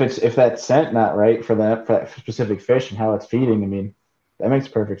mean, if that scent not right for that specific fish and how it's feeding, I mean, that makes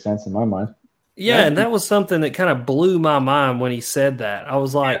perfect sense in my mind. Yeah, and that was something that kind of blew my mind when he said that. I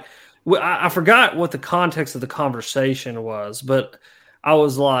was like, I forgot what the context of the conversation was, but I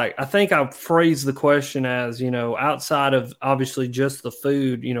was like, I think I phrased the question as, outside of obviously just the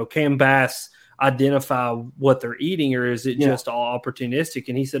food, can bass identify what they're eating, or is it just all opportunistic?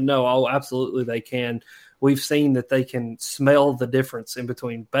 And he said, no, absolutely they can. We've seen that they can smell the difference in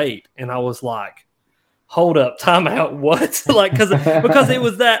between bait. And I was like, hold up, time out, what? Like, because it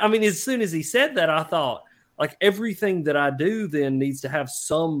was that, I mean, as soon as he said that, I thought, like, everything that I do then needs to have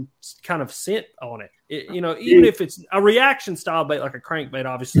some kind of scent on it. Even if it's a reaction style bait, like a crankbait,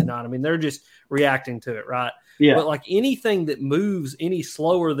 obviously not. I mean, they're just reacting to it, right? Yeah. But like anything that moves any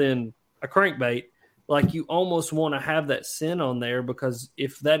slower than a crankbait, like, you almost want to have that scent on there, because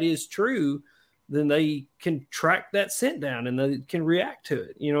if that is true, then they can track that scent down and they can react to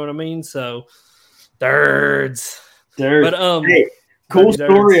it. You know what I mean? So, Dirds. But hey, cool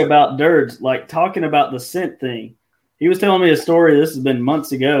story about Dirds. Like, talking about the scent thing, he was telling me a story. This has been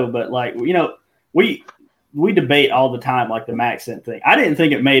months ago, but like, we debate all the time, like the max scent thing. I didn't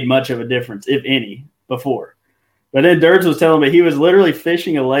think it made much of a difference, if any, before. But then Dirds was telling me he was literally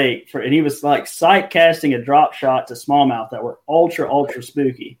fishing a lake and he was like sight casting a drop shot to smallmouth that were ultra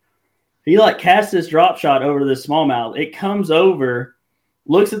spooky. He like cast this drop shot over this smallmouth. It comes over,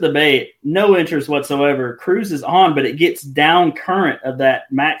 looks at the bait, no interest whatsoever, cruises on, but it gets down current of that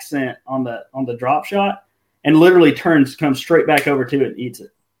max scent on the drop shot and literally comes straight back over to it and eats it.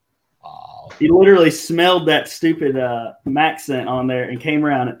 Wow. He literally smelled that stupid max scent on there and came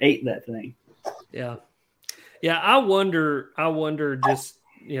around and ate that thing. Yeah. Yeah, I wonder just,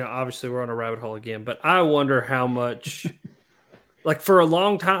 obviously we're on a rabbit hole again, but I wonder how much, like, for a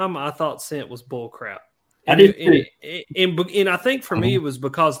long time, I thought scent was bull crap. I did too. And I think for me, it was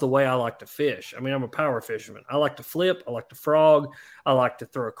because the way I like to fish. I mean, I'm a power fisherman. I like to flip. I like to frog. I like to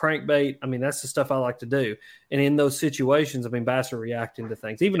throw a crankbait. I mean, that's the stuff I like to do. And in those situations, I mean, bass are reacting to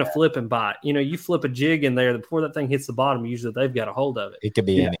things. Even a flip and bite. You know, you flip a jig in there, before that thing hits the bottom, usually they've got a hold of it. It could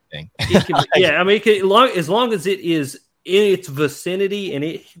be anything. I mean, as long as it is in its vicinity and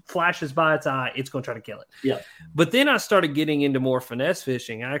it flashes by its eye, it's going to try to kill it. Yeah. But then I started getting into more finesse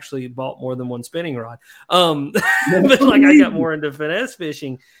fishing. I actually bought more than one spinning rod. But like I got more into finesse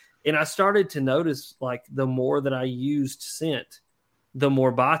fishing, and I started to notice like the more that I used scent, the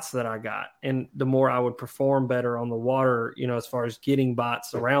more bites that I got, and the more I would perform better on the water, you know, as far as getting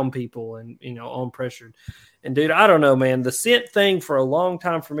bites around people and, you know, on pressured. And dude, I don't know, man, the scent thing for a long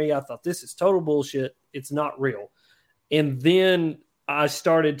time for me, I thought this is total bullshit. It's not real. And then I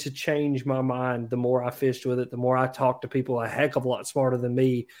started to change my mind. The more I fished with it, the more I talked to people a heck of a lot smarter than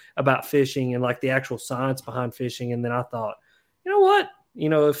me about fishing and like the actual science behind fishing. And then I thought, you know what? You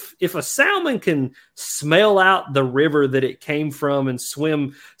know, if a salmon can smell out the river that it came from and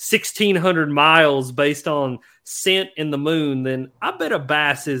swim 1,600 miles based on scent in the moon, then I bet a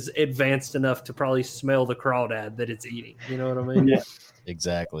bass is advanced enough to probably smell the crawdad that it's eating. You know what I mean? Yeah,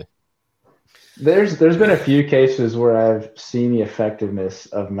 exactly. There's been a few cases where I've seen the effectiveness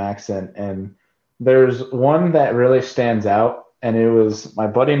of MaxScent, and there's one that really stands out, and it was my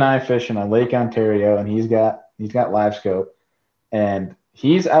buddy and I fishing on Lake Ontario, and he's got live scope, and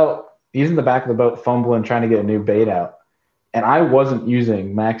he's in the back of the boat fumbling trying to get a new bait out, and I wasn't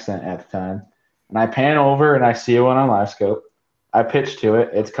using MaxScent at the time, and I pan over and I see one on live scope. I pitch to it,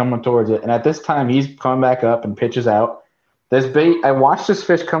 it's coming towards it, and at this time he's coming back up and pitches out. This bait, I watched this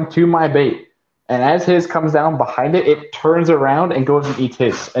fish come to my bait. And as his comes down behind it, it turns around and goes and eats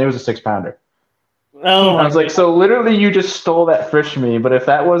his. And it was a 6-pounder. Oh, I was like, so literally you just stole that fish from me. But if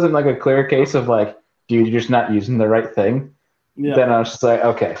that wasn't like a clear case of like, dude, you're just not using the right thing, then I was just like,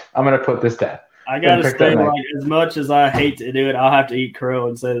 okay, I'm going to put this down. I got to say, like, as much as I hate to do it, I'll have to eat crow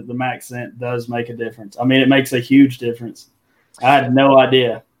and say that the MaxScent does make a difference. I mean, it makes a huge difference. I had no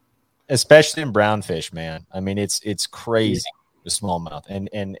idea. Especially in brownfish, man. I mean, it's crazy. Yeah. The smallmouth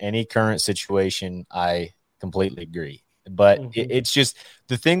and any current situation, I completely agree. But it's just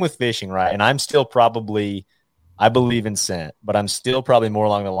the thing with fishing, right? And I'm still probably, I believe in scent, but I'm still probably more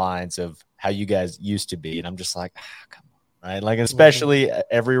along the lines of how you guys used to be. And I'm just like, come on, right? Like, especially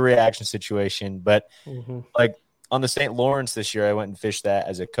every reaction situation. But like on the St. Lawrence this year, I went and fished that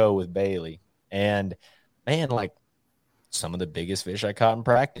as a co with Bailey. And man, like some of the biggest fish I caught in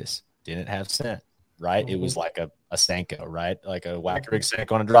practice didn't have scent. Right. It was like a Senko, right? Like a whack rig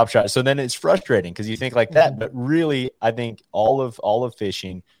Senko on a drop shot. So then it's frustrating because you think like that. But really, I think all of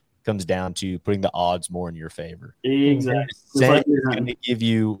fishing comes down to putting the odds more in your favor. Exactly. Scent is going to give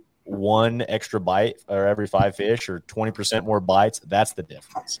you one extra bite or every 5 fish or 20% more bites. That's the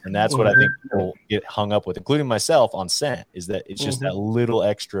difference. And that's what I think people get hung up with, including myself on scent, is that it's just that little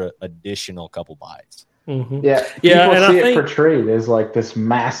extra additional couple bites. Yeah, people see it portrayed as like this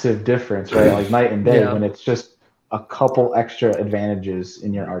massive difference, right? Like night and day, when it's just a couple extra advantages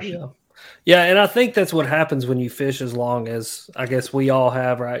in your arsenal. Yeah, and I think that's what happens when you fish as long as I guess we all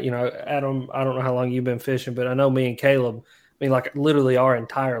have, right? You know, Adam, I don't know how long you've been fishing, but I know me and Caleb, I mean, like literally our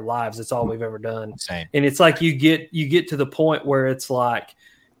entire lives, it's all we've ever done. Same. And it's like you get to the point where it's like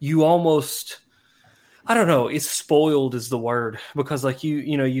you almost – I don't know. It's spoiled is the word because like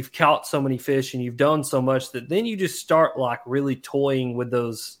you've caught so many fish and you've done so much that then you just start like really toying with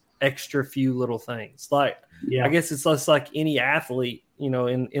those extra few little things. Like, I guess it's less like any athlete, you know,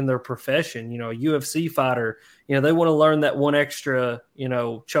 in their profession, you know, a UFC fighter, you know, they want to learn that one extra, you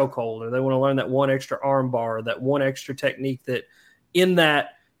know, chokehold, or they want to learn that one extra arm bar, that one extra technique that in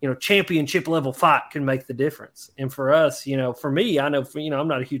that, you know, championship level fight can make the difference. And for us, you know, for me, I know, I'm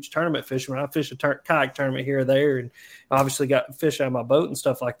not a huge tournament fisherman. I fish a kayak tournament here or there, and obviously got fish out of my boat and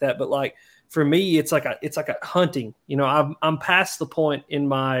stuff like that. But like for me, it's like a hunting. You know, I'm past the point in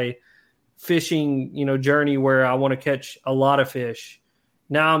my fishing, you know, journey where I want to catch a lot of fish.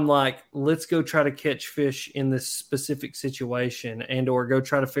 Now I'm like, let's go try to catch fish in this specific situation, and or go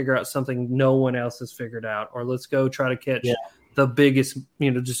try to figure out something no one else has figured out, or let's go try to catch the biggest, you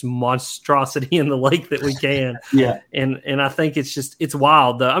know, just monstrosity in the lake that we can. And I think it's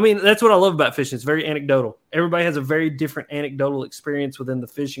wild though. I mean, that's what I love about fishing. It's very anecdotal. Everybody has a very different anecdotal experience within the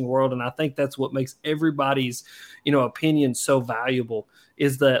fishing world. And I think that's what makes everybody's, you know, opinion so valuable,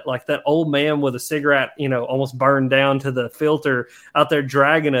 is that like that old man with a cigarette, you know, almost burned down to the filter out there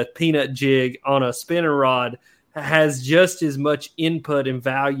dragging a peanut jig on a spinning rod has just as much input and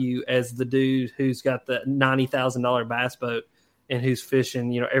value as the dude who's got the $90,000 bass boat and who's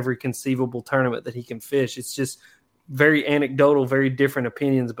fishing, every conceivable tournament that he can fish. It's just very anecdotal, very different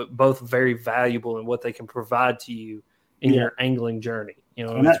opinions, but both very valuable in what they can provide to you in your angling journey.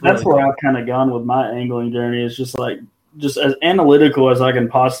 And that's where I've kind of gone with my angling journey, is just as analytical as I can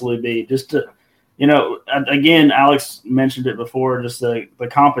possibly be, just to, again, Alex mentioned it before, just the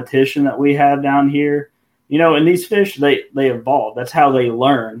competition that we have down here, and these fish, they evolve. That's how they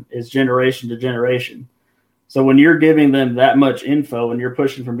learn, is generation to generation. So when you're giving them that much info and you're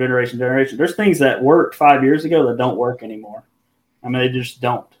pushing from generation to generation, there's things that worked 5 years ago that don't work anymore. I mean, they just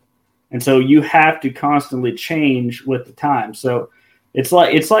don't. And so you have to constantly change with the time. So it's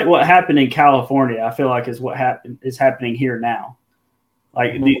like what happened in California, I feel like, is what is happening here now.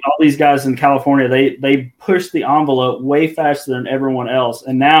 Like all these guys in California, they push the envelope way faster than everyone else.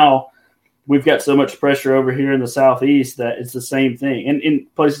 And now we've got so much pressure over here in the Southeast that it's the same thing. And in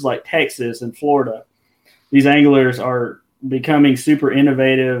places like Texas and Florida, these anglers are becoming super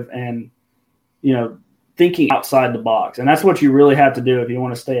innovative and, thinking outside the box. And that's what you really have to do if you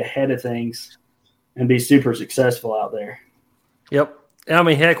want to stay ahead of things and be super successful out there. Yep. I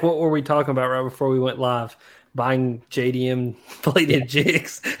mean, heck, what were we talking about right before we went live? Buying JDM plated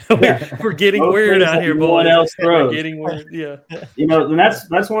jigs. We're getting weird out here, boys. We're getting weird. Yeah. And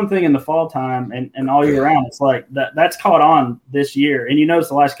that's one thing in the fall time and all year round. It's like that's caught on this year. And notice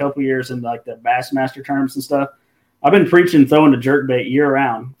the last couple of years in like the Bassmaster terms and stuff, I've been preaching throwing the jerkbait year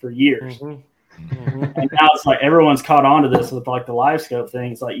round for years. And now it's like everyone's caught on to this with like the live scope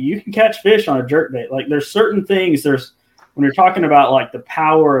thing. It's like you can catch fish on a jerkbait. Like there's certain things, when you're talking about like the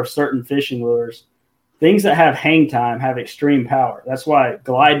power of certain fishing lures, things that have hang time have extreme power. That's why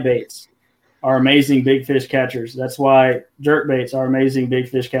glide baits are amazing big fish catchers. That's why jerk baits are amazing big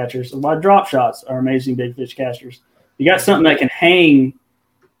fish catchers. And why drop shots are amazing big fish catchers. You got something that can hang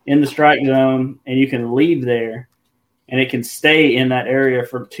in the strike zone and you can leave there and it can stay in that area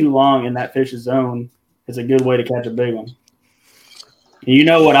for too long in that fish's zone. It's a good way to catch a big one. And you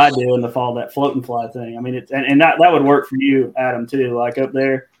know what I do in the fall, that float and fly thing. I mean, that would work for you, Adam, too. Like up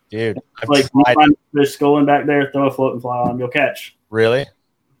there. Dude, like you find fish schooling back there, throw a float and fly on them, you'll catch. Really?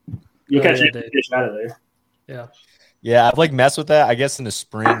 You'll catch any fish out of there. Yeah. Yeah, I've like messed with that. I guess in the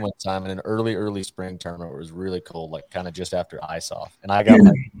spring one time, in an early spring tournament, where it was really cold, like kind of just after ice off, and I got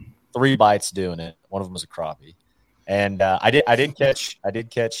like 3 bites doing it. One of them was a crappie, and I did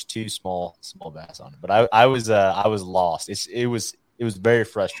catch 2 small bass on it, but I was lost. It was very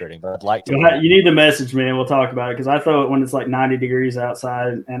frustrating, but I'd like to. You need to message me and we'll talk about it, because I throw it when it's like 90 degrees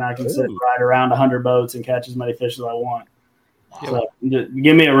outside and I can sit right around 100 boats and catch as many fish as I want. Wow. So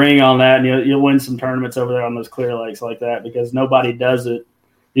give me a ring on that, and you'll win some tournaments over there on those clear lakes like that, because nobody does it.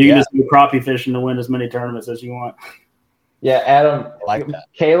 You can just do crappie fishing to win as many tournaments as you want. Yeah, Adam, I like that.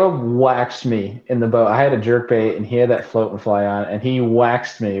 Caleb waxed me in the boat. I had a jerkbait and he had that float and fly on, and he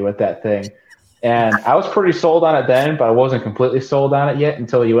waxed me with that thing. And I was pretty sold on it then, but I wasn't completely sold on it yet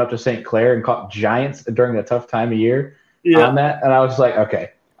until you went up to St. Clair and caught giants during the tough time of year on that. And I was like, okay,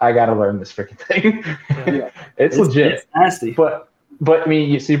 I got to learn this freaking thing. It's legit. It's nasty. But I mean,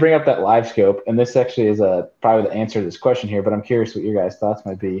 you bring up that live scope, and this actually is probably the answer to this question here, but I'm curious what your guys' thoughts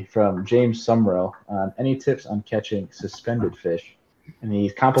might be from James Sumrell on any tips on catching suspended fish. And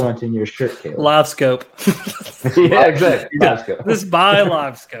he's complimenting your shirt, Caleb. Live scope. Yeah, exactly. Live scope. This buy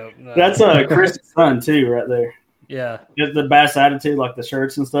live scope. No. That's Chris' son too, right there. Yeah. The Bass Attitude, like the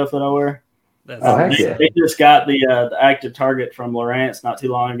shirts and stuff that I wear. They just got the active target from Lawrence not too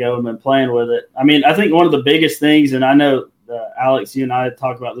long ago and been playing with it. I mean, I think one of the biggest things, and I know Alex, you and I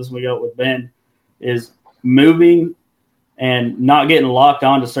talked about this when we go with Ben, is moving and not getting locked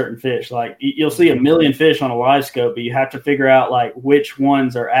onto certain fish. Like you'll see a million fish on a live scope, but you have to figure out like which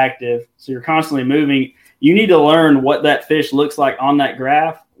ones are active. So you're constantly moving. You need to learn what that fish looks like on that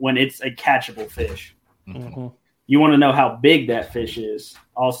graph when it's a catchable fish. Mm-hmm. You want to know how big that fish is.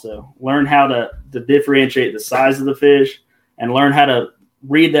 Also, learn how to differentiate the size of the fish and learn how to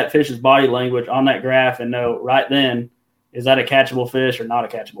read that fish's body language on that graph and know right then, is that a catchable fish or not a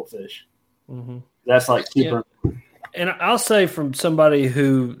catchable fish? Mm-hmm. That's like super. Yeah. And I'll say, from somebody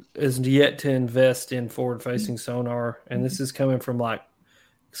who is yet to invest in forward-facing sonar, and this is coming from like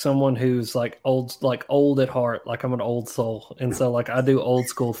someone who's like old at heart, like I'm an old soul, and so like I do old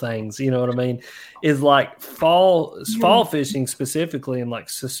school things. You know what I mean? Is like fall fishing specifically, and like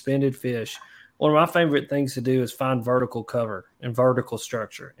suspended fish. One of my favorite things to do is find vertical cover and vertical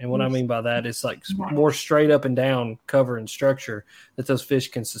structure. And what I mean by that is like more straight up and down cover and structure that those fish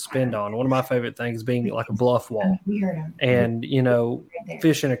can suspend on. One of my favorite things being like a bluff wall and,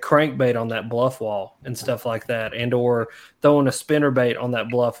 fishing a crankbait on that bluff wall and stuff like that. And, or throwing a spinnerbait on that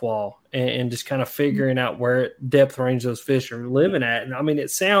bluff wall and just kind of figuring out where depth range those fish are living at. And I mean, it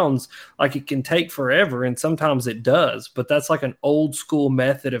sounds like it can take forever, and sometimes it does, but that's like an old school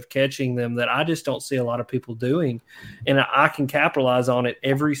method of catching them that I just don't see a lot of people doing. And I can capitalize on it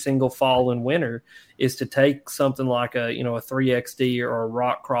every single fall and winter, is to take something like a 3XD or a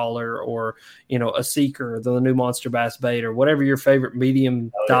rock crawler or, a seeker, the new Monster Bass bait, or whatever your favorite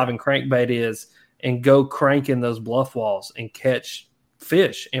medium diving crankbait is, and go cranking those bluff walls and catch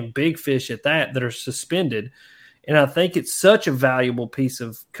fish, and big fish at that are suspended. And I think it's such a valuable piece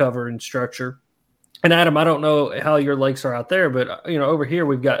of cover and structure. And Adam, I don't know how your lakes are out there, but over here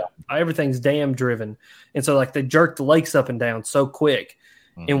we've got everything's dam driven, and so like they jerk the lakes up and down so quick,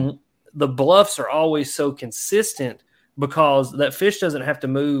 and the bluffs are always so consistent because that fish doesn't have to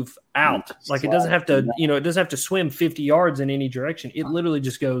move out. Like it doesn't have to, it doesn't have to swim 50 yards in any direction. It literally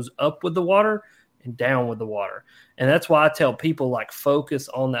just goes up with the water and down with the water. And that's why I tell people, like, focus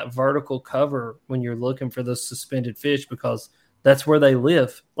on that vertical cover when you're looking for those suspended fish, because that's where they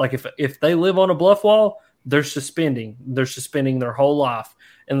live. Like if they live on a bluff wall, they're suspending their whole life.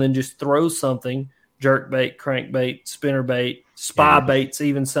 And then just throw something, jerk bait, crankbait, spinner bait, spy baits,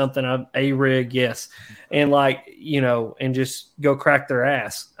 even something, a rig. Yes. And and just go crack their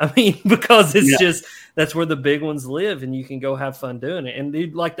ass. I mean, because it's just, that's where the big ones live, and you can go have fun doing it. And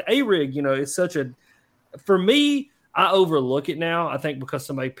dude, like the A rig, it's such for me, I overlook it now. I think because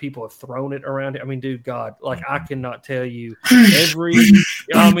so many people have thrown it around. I mean, dude, God, like I cannot tell you every.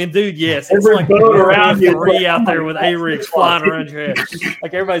 Dude, yes, it's like around 3 out there with A-rigs flying around your head.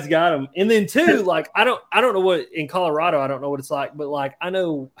 Like everybody's got them. And then too, like I don't know what in Colorado. I don't know what it's like, but like I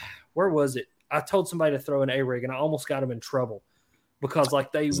know, where was it? I told somebody to throw an A-rig, and I almost got them in trouble because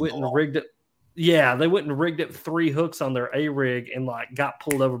like they went and rigged it. Yeah, they went and rigged up 3 hooks on their A-rig and like got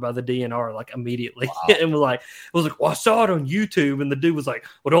pulled over by the DNR like immediately. Wow. And was like, well, I saw it on YouTube, and the dude was like,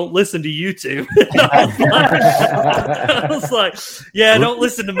 well, don't listen to YouTube. I was like, yeah, don't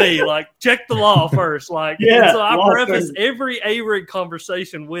listen to me. Like, check the law first. Like, so I preface every A-rig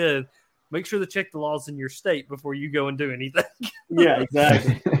conversation with, make sure to check the laws in your state before you go and do anything. Yeah,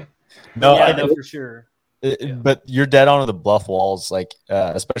 exactly. No, I know for sure. But you're dead on the bluff walls, like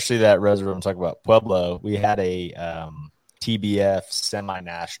especially that reservoir I'm talking about, Pueblo. We had a TBF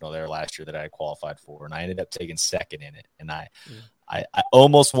semi-national there last year that I qualified for, and I ended up taking second in it. And I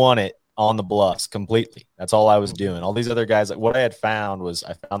almost won it on the bluffs completely. That's all I was doing. All these other guys, like what I had found was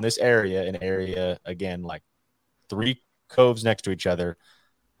I found this area, again, like 3 coves next to each other.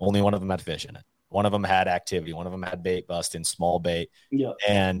 Only one of them had fish in it. One of them had activity. One of them had bait busting, small bait. Yeah.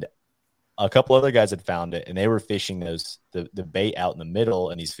 And a couple other guys had found it, and they were fishing the bait out in the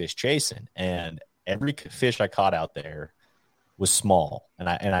middle, and these fish chasing. And every fish I caught out there was small, and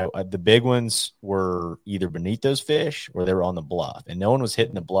I the big ones were either beneath those fish or they were on the bluff, and no one was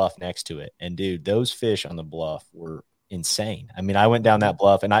hitting the bluff next to it. And dude, those fish on the bluff were insane. I mean, I went down that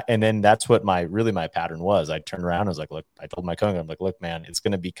bluff, and then that's what my pattern was. I turned around, I was like, look, I told my coach, I'm like, look, man, it's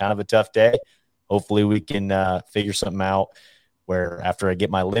going to be kind of a tough day. Hopefully we can figure something out where after I get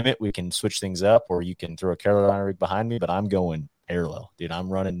my limit, we can switch things up, or you can throw a Carolina rig behind me, but I'm going parallel, dude. I'm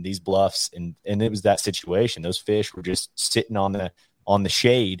running these bluffs, and it was that situation. Those fish were just sitting on the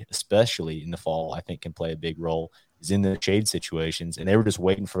shade, especially in the fall, I think can play a big role, is in the shade situations, and they were just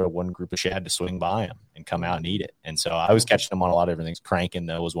waiting for one group of shad to swing by them and come out and eat it. And so I was catching them on a lot of different things. Cranking,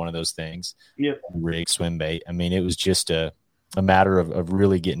 though, was one of those things. Yeah. Rig, swim bait. I mean, it was just a matter of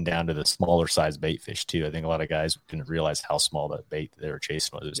really getting down to the smaller size bait fish too. I think a lot of guys didn't realize how small that bait they were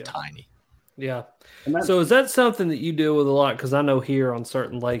chasing was. It was tiny. Yeah. So is that something that you deal with a lot? Because I know here on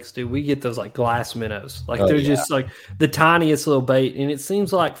certain lakes, dude, we get those like glass minnows. Like they're just like the tiniest little bait. And it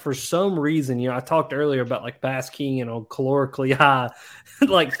seems like for some reason, I talked earlier about like bass keying on calorically high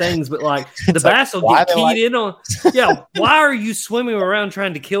like things, but like the bass will get keyed in on. Yeah. Why are you swimming around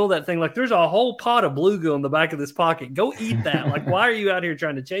trying to kill that thing? Like there's a whole pot of bluegill in the back of this pocket. Go eat that. Like, why are you out here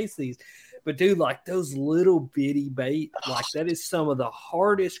trying to chase these? But dude, like those little bitty bait, like that is some of the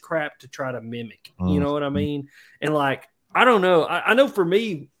hardest crap to try to mimic. You know what I mean? And like, I don't know. I know for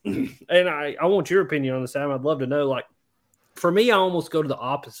me, and I want your opinion on this, Adam. I'd love to know. Like, for me, I almost go to the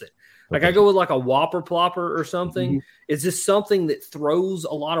opposite. Like I go with like a whopper plopper or something. It's just something that throws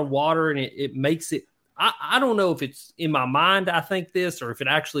a lot of water, and it makes it. I don't know if it's in my mind I think this or if it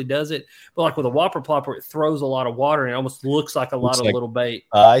actually does it, but like with a whopper plopper, it throws a lot of water and it almost looks like a lot of little bait.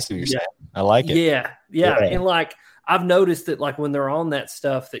 I see what you're saying. I like it. Yeah. And like I've noticed that like when they're on that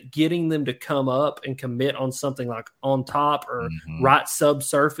stuff, that getting them to come up and commit on something like on top or right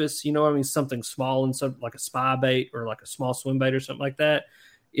subsurface, you know what I mean, something small and something like a spy bait or like a small swim bait or something like that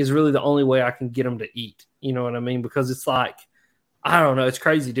is really the only way I can get them to eat. You know what I mean? Because it's like, I don't know, it's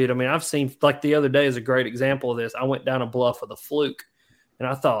crazy, dude. I mean, I've seen, like the other day is a great example of this. I went down a bluff with a fluke. And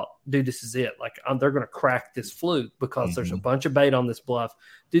I thought, dude, this is it. Like, they're going to crack this fluke because there's a bunch of bait on this bluff.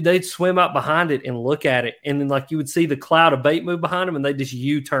 Dude, they'd swim up behind it and look at it. And then, like, you would see the cloud of bait move behind them, and they just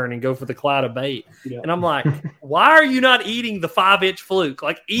U-turn and go for the cloud of bait. Yeah. And I'm like, why are you not eating the 5-inch fluke?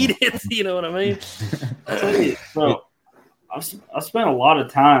 Like, eat it. You know what I mean? So, I spent a lot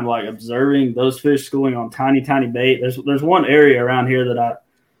of time, like, observing those fish schooling on tiny, tiny bait. There's one area around here that I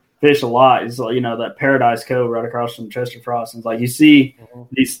fish a lot. Is, you know, that Paradise Cove right across from Chester Frost. And it's like you see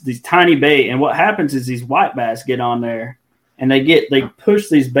these tiny bait, and what happens is these white bass get on there and they push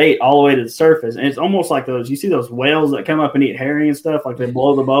these bait all the way to the surface, and it's almost like you see those whales that come up and eat herring and stuff, like they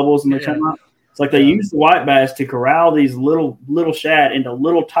blow the bubbles and they come up. It's like they use the white bass to corral these little shad into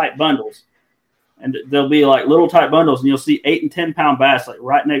little tight bundles, and they'll be like little tight bundles, and you'll see 8 and 10 pound bass like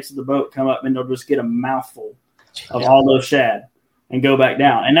right next to the boat come up, and they'll just get a mouthful of all those shad and go back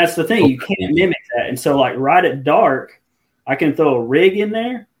down. And that's the thing, you can't mimic that. And so, like, right at dark, I can throw a rig in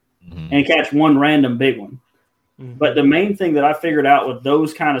there and catch one random big one. But the main thing that I figured out with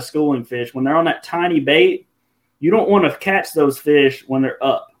those kind of schooling fish, when they're on that tiny bait, you don't want to catch those fish when they're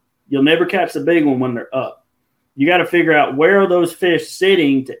up. You'll never catch the big one when they're up. You got to figure out where are those fish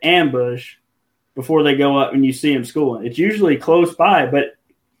sitting to ambush before they go up and you see them schooling. It's usually close by, but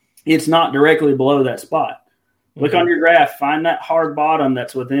it's not directly below that spot. Look on your graph, find that hard bottom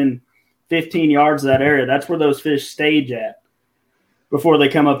that's within 15 yards of that area. That's where those fish stage at before they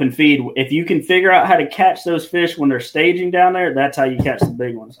come up and feed. If you can figure out how to catch those fish when they're staging down there, that's how you catch the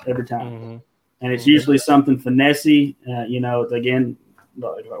big ones every time. And it's usually something finessey, you know, again,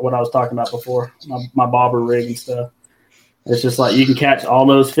 what I was talking about before, my bobber rig and stuff. It's just like you can catch all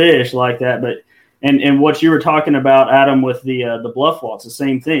those fish like that, but And what you were talking about, Adam, with the bluff wall, it's the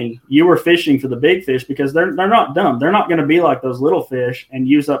same thing. You were fishing for the big fish because they're not dumb. They're not going to be like those little fish and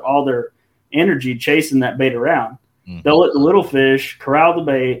use up all their energy chasing that bait around. They'll let the little fish corral the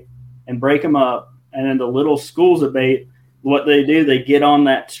bait and break them up, and then the little schools of bait, what they do, they get on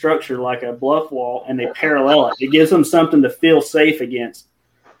that structure like a bluff wall and they parallel it. It gives them something to feel safe against.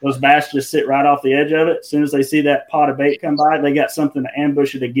 Those bass just sit right off the edge of it. As soon as they see that pot of bait come by, they got something to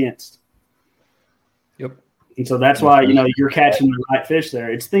ambush it against. Yep. And so that's why, you know, you're catching the right fish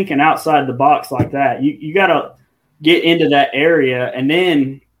there. It's thinking outside the box like that. You got to get into that area and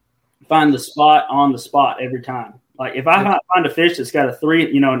then find the spot on the spot every time. Like if I find a fish that's got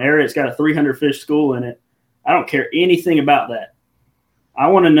an area that's got a 300 fish school in it, I don't care anything about that. I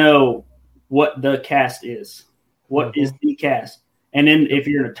want to know what the cast is. What is the cast? And then if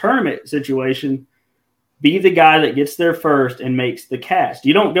you're in a tournament situation, be the guy that gets there first and makes the cast.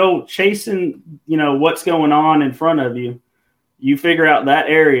 You don't go chasing, you know, what's going on in front of you. You figure out that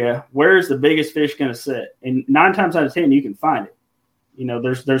area. Where is the biggest fish going to sit? And 9 times out of 10, you can find it. You know,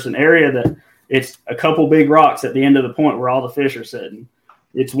 there's an area that it's a couple big rocks at the end of the point where all the fish are sitting.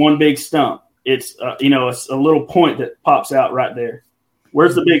 It's one big stump. It's, it's a little point that pops out right there.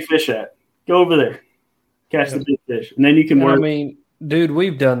 Where's the big fish at? Go over there. Catch the big fish. And then you can work. I mean, dude,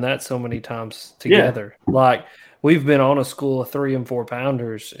 we've done that so many times together. Yeah. Like, we've been on a school of 3 and 4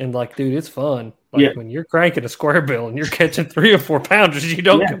 pounders, and like, dude, it's fun. Like when you're cranking a square bill and you're catching 3 or 4 pounders, you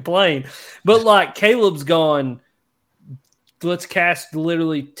don't complain. But like Caleb's gone, let's cast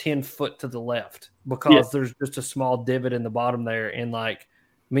literally 10 foot to the left because there's just a small divot in the bottom there, and like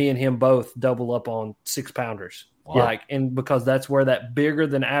me and him both double up on 6 pounders. Wow. Like, and because that's where that bigger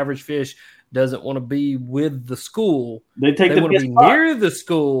than average fish doesn't want to be with the school. They want to be near the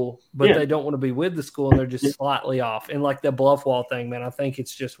school, but they don't want to be with the school, and they're just slightly off. And like the bluff wall thing, man, I think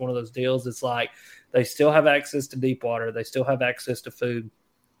it's just one of those deals. It's like they still have access to deep water. They still have access to food,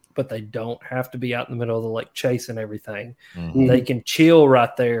 but they don't have to be out in the middle of the lake chasing everything. Mm-hmm. They can chill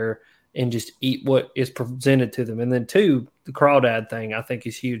right there and just eat what is presented to them. And then two, the crawdad thing I think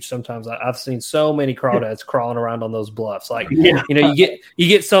is huge. Sometimes I've seen so many crawdads crawling around on those bluffs. Like, you know, you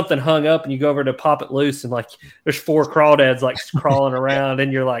get something hung up and you go over to pop it loose, and like there's 4 crawdads like crawling around,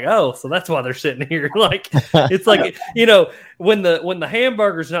 and you're like, oh, so that's why they're sitting here. Like, it's like, you know, when the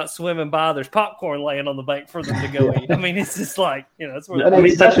hamburger's not swimming by, there's popcorn laying on the bank for them to go eat. I mean, it's just like, you know, that's what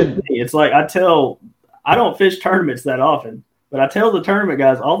it's like. I don't fish tournaments that often, but I tell the tournament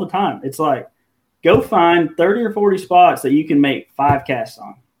guys all the time, it's like, go find 30 or 40 spots that you can make 5 casts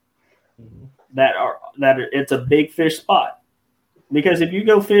on. It's a big fish spot. Because if you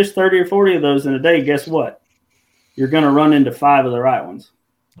go fish 30 or 40 of those in a day, guess what? you're going to run into 5 of the right ones.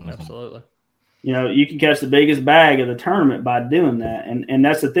 Absolutely. You know, you can catch the biggest bag of the tournament by doing that. And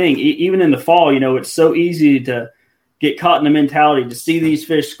that's the thing. Even in the fall, you know, it's so easy to get caught in the mentality to see these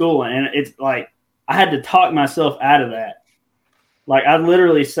fish schooling. And it's like I had to talk myself out of that. Like I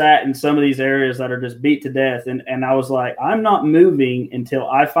literally sat in some of these areas that are just beat to death. And I was like, I'm not moving until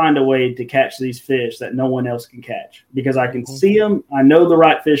I find a way to catch these fish that no one else can catch because I can see them. I know the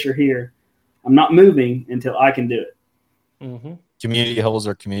right fish are here. I'm not moving until I can do it. Mm-hmm. Community holes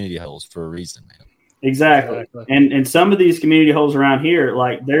are community holes for a reason, man. Exactly. And some of these community holes around here,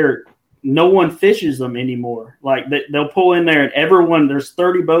 like no one fishes them anymore. Like they'll pull in there and there's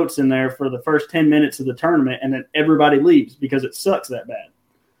 30 boats in there for the first 10 minutes of the tournament. And then everybody leaves because it sucks that bad.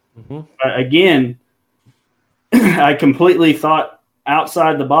 Mm-hmm. But again, I completely thought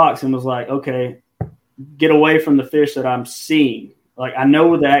outside the box and was like, okay, get away from the fish that I'm seeing. Like I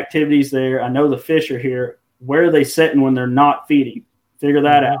know the activity's there. I know the fish are here. Where are they sitting when they're not feeding? Figure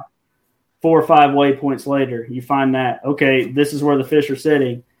that out. 4 or 5 waypoints later, you find that, okay, this is where the fish are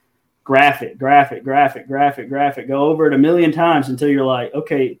sitting. Graph it. Go over it 1,000,000 times until you're like,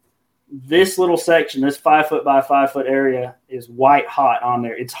 okay, this little section, this 5 foot by 5 foot area is white hot on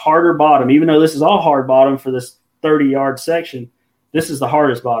there. It's harder bottom. Even though this is all hard bottom for this 30-yard section, this is the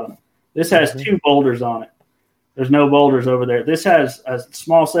hardest bottom. This has 2 boulders on it. There's no boulders over there. This has a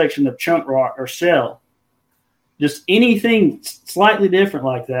small section of chunk rock or shell. Just anything slightly different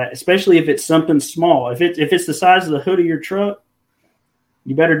like that, especially if it's something small. If it's the size of the hood of your truck,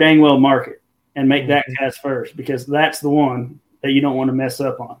 you better dang well mark it and make that cast first because that's the one that you don't want to mess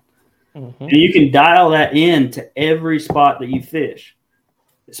up on. Mm-hmm. And you can dial that in to every spot that you fish,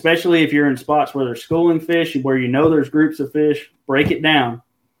 especially if you're in spots where there's schooling fish, where you know there's groups of fish. Break it down.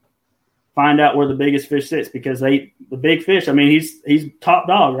 Find out where the biggest fish sits because the big fish, I mean, he's top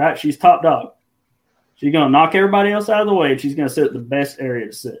dog, right? She's top dog. She's going to knock everybody else out of the way, and she's going to sit at the best area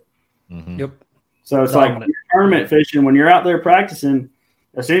to sit. Mm-hmm. Yep. So it's like tournament fishing. When you're out there practicing,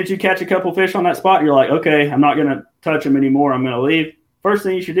 as soon as you catch a couple fish on that spot, you're like, okay, I'm not going to touch them anymore. I'm going to leave. First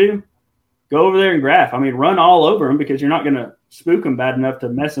thing you should do, go over there and graph. I mean, run all over them because you're not going to spook them bad enough to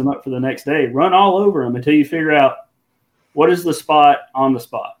mess them up for the next day. Run all over them until you figure out what is the spot on the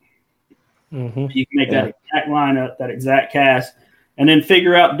spot. Mm-hmm. You can make that exact lineup, that exact cast. And then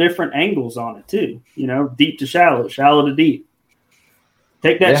figure out different angles on it too. You know, deep to shallow, shallow to deep.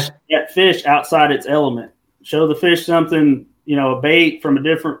 Take that fish outside its element. Show the fish something, you know, a bait from a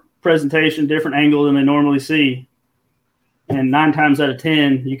different presentation, different angle than they normally see. And 9 times out of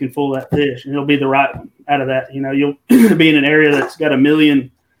 10, you can fool that fish, and it'll be the right one out of that. You know, you'll be in an area that's got 1,000,000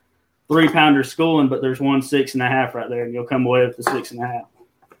 3-pounder schooling, but there's 1 6.5 right there, and you'll come away with the 6.5.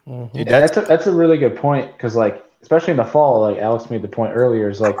 Mm-hmm. Dude, that's a really good point because, like, especially in the fall, like Alex made the point earlier,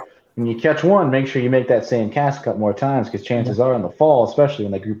 is like when you catch one, make sure you make that same cast a couple more times because chances are in the fall, especially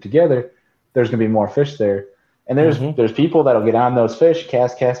when they group together, there's going to be more fish there. And there's people that'll get on those fish,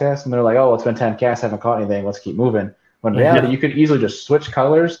 cast, and they're like, oh, it's been 10 casts, haven't caught anything, let's keep moving. When in reality, you could easily just switch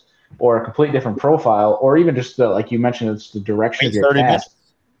colors or a complete different profile, or even just like you mentioned, it's the direction of your cast.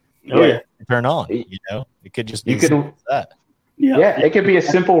 Turn on. You know, it could just be that. Yeah, it could be a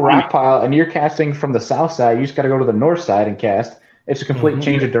simple rock pile, and you're casting from the south side. You just got to go to the north side and cast. It's a complete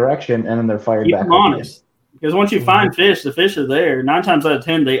change of direction, and then they're fired back. Keep honest, because once you find fish, the fish are there. 9 times out of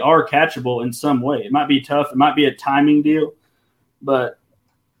 10, they are catchable in some way. It might be tough. It might be a timing deal, but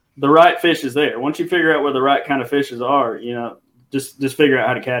the right fish is there. Once you figure out where the right kind of fishes are, you know, just figure out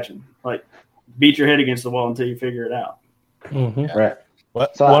how to catch them. Like, beat your head against the wall until you figure it out. Mm-hmm. Right.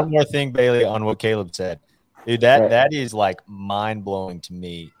 One more thing, Bailey, on what Caleb said. Dude, that is like mind blowing to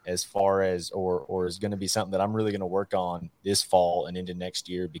me as far as or is going to be something that I'm really going to work on this fall and into next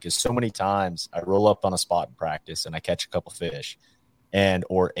year, because so many times I roll up on a spot in practice and I catch a couple fish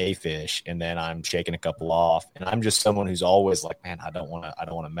or a fish, and then I'm shaking a couple off, and I'm just someone who's always like, man, I don't want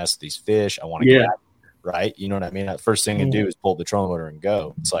to mess with these fish. I want to get out, right? You know what I mean? The first thing to do is pull the trolling motor and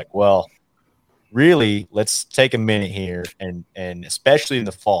go. It's like, well, really, let's take a minute here, and especially in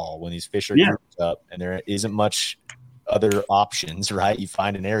the fall when these fish are grouped up and there isn't much other options, right? You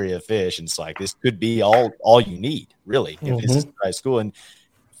find an area of fish, and it's like, this could be all you need, really, if this is the right school, and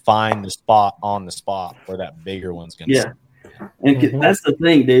find the spot on the spot where that bigger one's going to sit. And that's the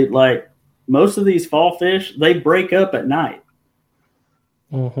thing, dude. Like, most of these fall fish, they break up at night.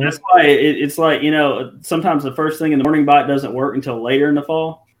 Mm-hmm. That's why it's like, you know, sometimes the first thing in the morning bite doesn't work until later in the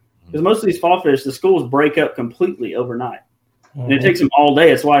fall. Because most of these fall fish, the schools break up completely overnight. And it takes them all day.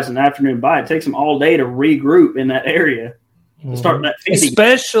 That's why it's an afternoon bite. It takes them all day to regroup in that area to start that feeding.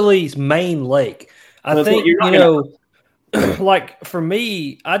 Especially Main Lake. I think, you know, like for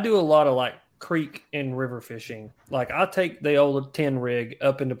me, I do a lot of like creek and river fishing. Like I take the old 10 rig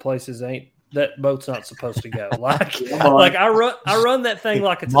up into places that boat's not supposed to go. Like I run that thing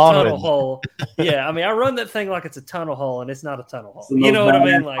like it's a tunnel hole. Yeah, I mean I run that thing like it's a tunnel hole, and it's not a tunnel hole. You know what I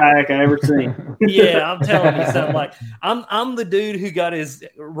mean? Like kayak I ever seen. Yeah, I'm telling you something. Like I'm the dude who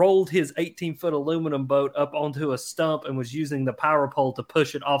rolled his 18-foot aluminum boat up onto a stump and was using the power pole to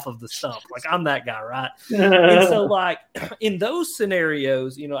push it off of the stump. Like I'm that guy, right? And so like in those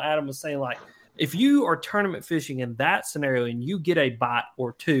scenarios, you know, Adam was saying like if you are tournament fishing in that scenario and you get a bite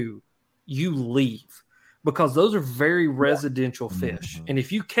or two, you leave, because those are very residential fish. And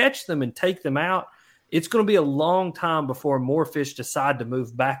if you catch them and take them out, it's going to be a long time before more fish decide to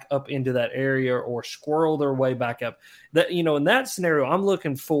move back up into that area or squirrel their way back up. That, you know, in that scenario, I'm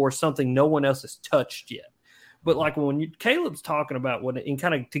looking for something no one else has touched yet. But like when Caleb's talking about and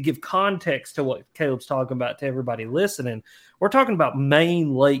kind of to give context to what Caleb's talking about to everybody listening, we're talking about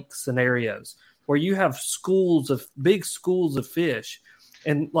main lake scenarios where you have big schools of fish.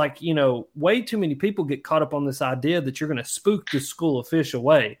 And like, you know, way too many people get caught up on this idea that you're going to spook this school of fish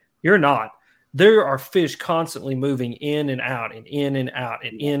away. You're not. There are fish constantly moving in and out and in and out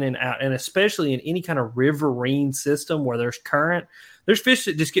and in and out. And especially in any kind of riverine system where there's current, there's fish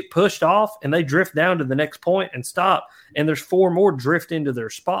that just get pushed off and they drift down to the next point and stop. And there's 4 more drift into their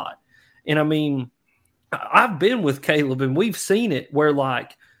spot. And I mean, I've been with Caleb and we've seen it where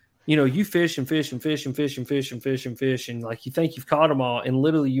like, you know, you fish and fish and fish and fish and fish and fish and fish, and like you think you've caught them all, and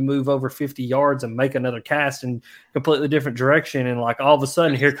literally you move over 50 yards and make another cast in completely different direction, and like all of a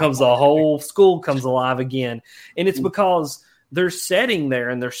sudden here comes the whole school comes alive again, and it's because they're setting there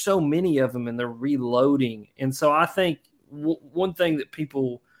and there's so many of them and they're reloading. And so I think one thing that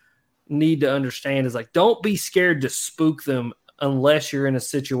people need to understand is like don't be scared to spook them unless you're in a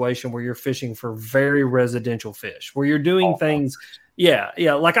situation where you're fishing for very residential fish, where you're doing things. Yeah,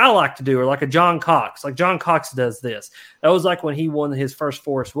 like I like to do, or like a John Cox. Like John Cox does this. That was like when he won his first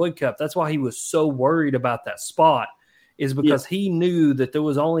Forrest Wood Cup. That's why he was so worried about that spot, is because he knew that there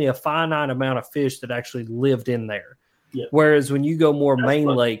was only a finite amount of fish that actually lived in there. Yeah. Whereas when you go more main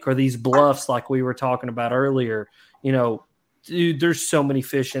lake or these bluffs like we were talking about earlier, you know, dude, there's so many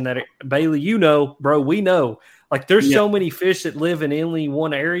fish in that. Bailey, you know, bro, we know. Like there's so many fish that live in only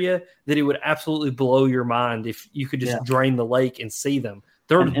one area that it would absolutely blow your mind if you could just drain the lake and see them.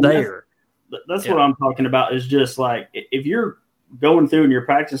 They're there. That's what I'm talking about, is just like if you're going through and you're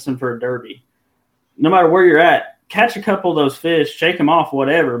practicing for a derby, no matter where you're at, catch a couple of those fish, shake them off,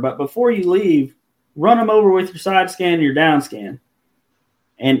 whatever. But before you leave, run them over with your side scan and your down scan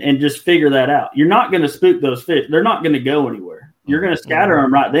and just figure that out. You're not going to spook those fish. They're not going to go anywhere. You're going to scatter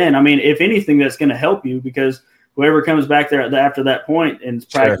them right then. I mean, if anything, that's going to help you, because whoever comes back there after that point and is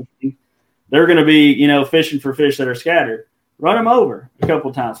practicing, they're going to be, you know, fishing for fish that are scattered. Run them over a couple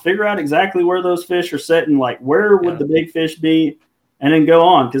of times. Figure out exactly where those fish are sitting, like where would the big fish be, and then go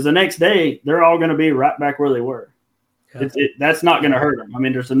on. Because the next day, they're all going to be right back where they were. Yeah. That's not going to hurt them. I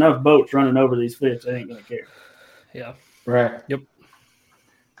mean, there's enough boats running over these fish. They ain't going to care. Yeah. Right. Yep.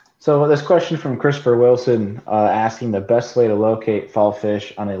 So this question from Christopher Wilson asking the best way to locate fall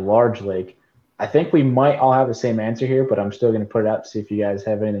fish on a large lake. I think we might all have the same answer here, but I'm still going to put it out to see if you guys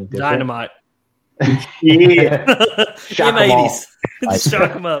have anything different. Dynamite. Shock them all. Just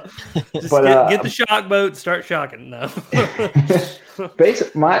shock them up. Just get the shock boat, start shocking. No.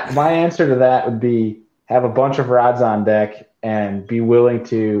 My answer to that would be have a bunch of rods on deck and be willing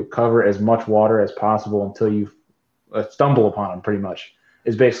to cover as much water as possible until you stumble upon them, pretty much,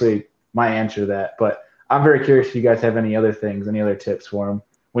 is basically my answer to that. But I'm very curious if you guys have any other things, any other tips for them.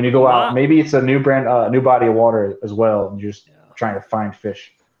 When you go out, maybe it's a new body of water as well, and you're just trying to find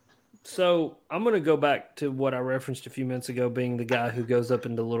fish. So I'm going to go back to what I referenced a few minutes ago, being the guy who goes up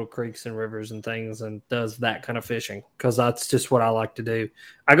into little creeks and rivers and things and does that kind of fishing, because that's just what I like to do.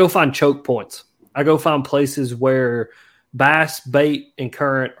 I go find choke points. I go find places where bass, bait, and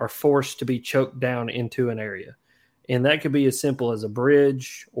current are forced to be choked down into an area. And that could be as simple as a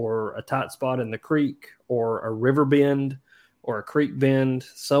bridge or a tight spot in the creek or a river bend or a creek bend,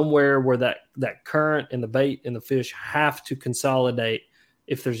 somewhere where that current and the bait and the fish have to consolidate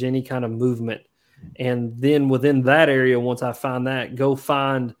if there's any kind of movement. And then within that area, once I find that, go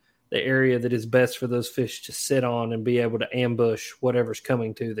find the area that is best for those fish to sit on and be able to ambush whatever's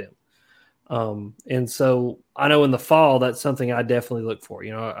coming to them. And so I know in the fall, that's something I definitely look for.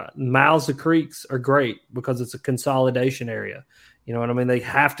 You know, mouths of creeks are great because it's a consolidation area. You know what I mean? They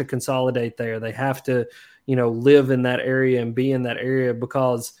have to consolidate there. They have to, you know, live in that area and be in that area,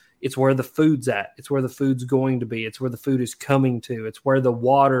 because It's where the food's at. It's where the food's going to be. It's where the food is coming to. It's where the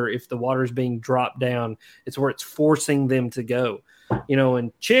water, if the water is being dropped down, it's where it's forcing them to go.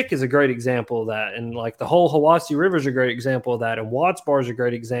 And Chick is a great example of that. And like the whole Hiwassee River is a great example of that. And Watts Bar is a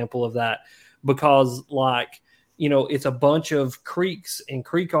great example of that because it's a bunch of creeks and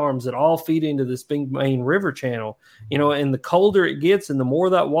creek arms that all feed into this big main river channel, and the colder it gets and the more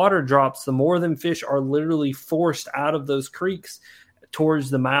that water drops, the more them fish are literally forced out of those creeks towards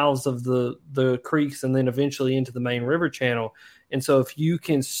the mouths of the creeks and then eventually into the main river channel. And so if you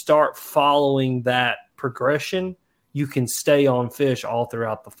can start following that progression, you can stay on fish all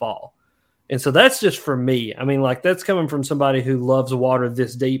throughout the fall. And so that's just for me. I mean, like that's coming from somebody who loves water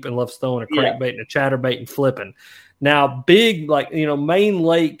this deep and loves throwing a crankbait and a chatterbait and flipping. Now, big, main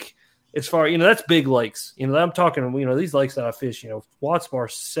lake, as far, that's big lakes. I'm talking, these lakes that I fish, Watts Bar,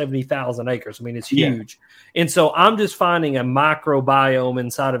 70,000 acres. I mean, it's huge. Yeah. And so I'm just finding a microbiome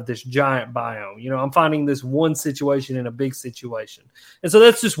inside of this giant biome. I'm finding this one situation in a big situation. And so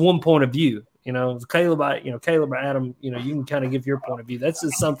that's just one point of view. Caleb, or Adam, you can kind of give your point of view. That's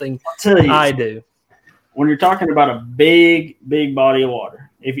just something I do. When you're talking about a big, big body of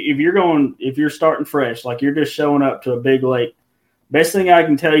water, if you're starting fresh, like you're just showing up to a big lake, best thing I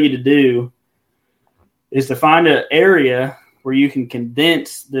can tell you to do is to find an area where you can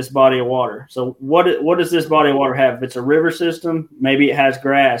condense this body of water. So what does this body of water have? If it's a river system, maybe it has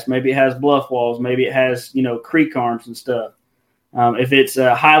grass, maybe it has bluff walls, maybe it has, creek arms and stuff. If it's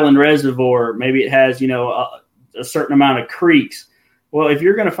a highland reservoir, maybe it has, a certain amount of creeks. Well, if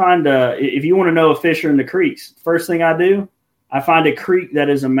you're going to find if you want to know if fish are in the creeks, first thing I do, I find a creek that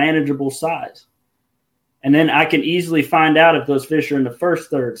is a manageable size. And then I can easily find out if those fish are in the first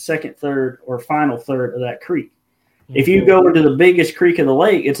third, second third, or final third of that creek. Mm-hmm. If you go into the biggest creek of the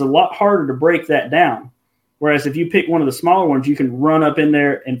lake, it's a lot harder to break that down. Whereas if you pick one of the smaller ones, you can run up in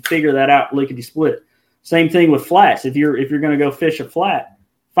there and figure that out lickety-split. Same thing with flats. If you're going to go fish a flat,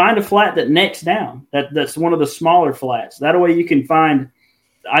 find a flat that necks down. That's one of the smaller flats. That way you can find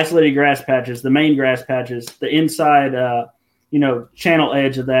the isolated grass patches, the main grass patches, the inside, channel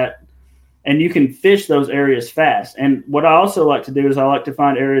edge of that, and you can fish those areas fast. And what I also like to do is I like to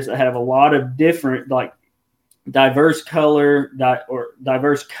find areas that have a lot of different, like diverse color or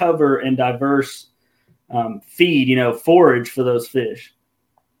diverse cover and diverse feed, forage for those fish.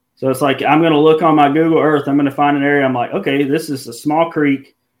 So it's like I'm going to look on my Google Earth. I'm going to find an area. I'm like, okay, this is a small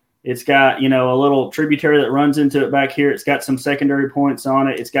creek. It's got, a little tributary that runs into it back here. It's got some secondary points on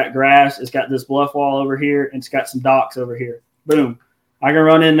it. It's got grass. It's got this bluff wall over here. And it's got some docks over here. Boom. I can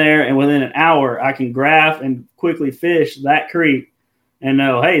run in there, and within an hour, I can graph and quickly fish that creek and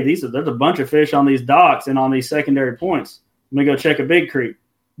know, hey, there's a bunch of fish on these docks and on these secondary points. Let me go check a big creek.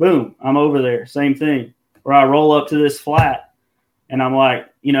 Boom. I'm over there. Same thing. Or I roll up to this flat. And I'm like,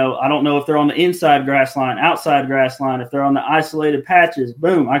 I don't know if they're on the inside grass line, outside grass line, if they're on the isolated patches.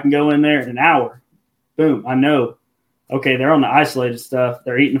 Boom, I can go in there in an hour. Boom, I know. Okay, they're on the isolated stuff.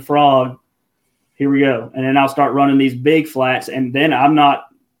 They're eating a frog. Here we go. And then I'll start running these big flats. And then I'm not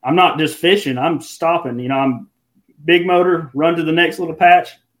just fishing. I'm stopping. I'm big motor, run to the next little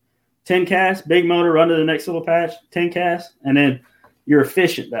patch, 10 casts, big motor, run to the next little patch, 10 casts. And then you're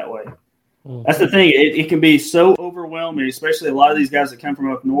efficient that way. That's the thing. It can be so overwhelming, especially a lot of these guys that come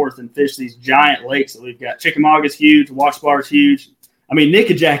from up north and fish these giant lakes that we've got. Chickamauga is huge. Watts Bar is huge. I mean,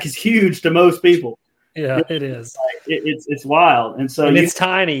 Nickajack is huge to most people. Yeah, it is. It's wild. And so it's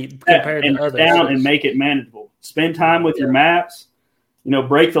tiny compared to others. Down and make it manageable. Spend time with your maps.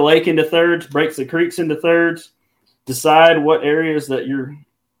 Break the lake into thirds, break the creeks into thirds. Decide what areas that you're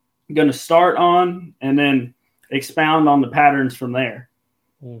going to start on, and then expound on the patterns from there.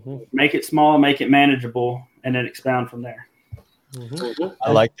 Mm-hmm. Make it small, make it manageable, and then expound from there. Mm-hmm.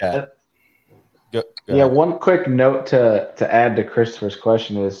 I like that. Go yeah, one quick note to add to Christopher's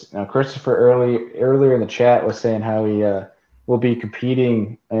question is, Christopher earlier in the chat was saying how he will be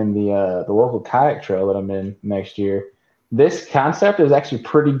competing in the local kayak trail that I'm in next year. This concept is actually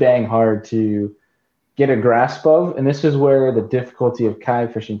pretty dang hard to get a grasp of, and this is where the difficulty of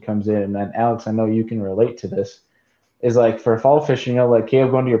kayak fishing comes in. And Alex, I know you can relate to this. Is like for fall fishing, like Caleb,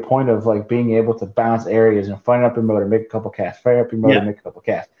 going to your point of like being able to bounce areas and fire up your motor, make a couple casts, fire up your motor, make a couple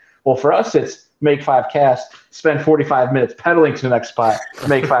casts. Well, for us, it's make 5 casts, spend 45 minutes pedaling to the next spot,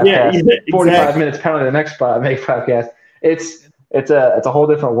 make 5 casts, exactly. 45 minutes pedaling to the next spot, make 5 casts. It's a whole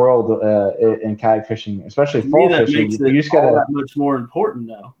different world in kayak fishing, especially fall fishing. You just got that much more important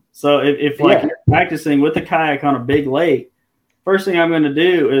though. So if you're practicing with a kayak on a big lake, first thing I'm going to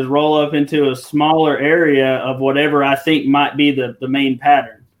do is roll up into a smaller area of whatever I think might be the main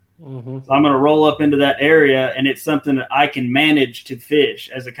pattern. Mm-hmm. So I'm going to roll up into that area, and it's something that I can manage to fish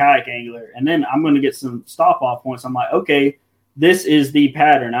as a kayak angler. And then I'm going to get some stop off points. I'm like, okay, this is the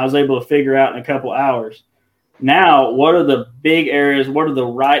pattern I was able to figure out in a couple hours. Now, what are the big areas? What are the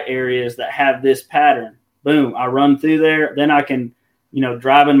right areas that have this pattern? Boom, I run through there. Then I can,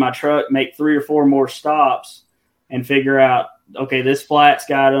 drive in my truck, make 3 or 4 more stops and figure out, okay, this flat's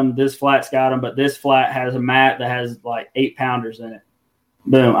got them, but this flat has a mat that has like 8-pounders in it.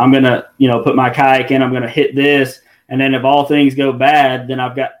 Boom, I'm going to, put my kayak in. I'm going to hit this. And then if all things go bad, then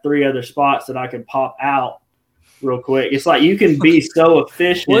I've got 3 other spots that I can pop out real quick. It's like you can be so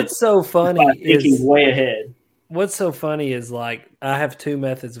efficient. What's so funny is thinking way ahead. What's so funny is like I have 2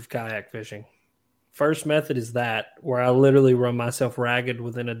 methods of kayak fishing. First method is that where I literally run myself ragged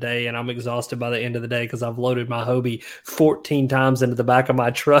within a day and I'm exhausted by the end of the day because I've loaded my Hobie 14 times into the back of my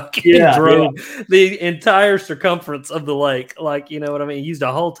truck and drove the entire circumference of the lake. Like, you know what I mean? Used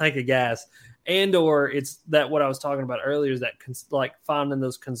a whole tank of gas. And or it's that what I was talking about earlier is that like finding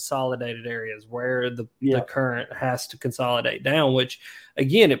those consolidated areas where the current has to consolidate down, which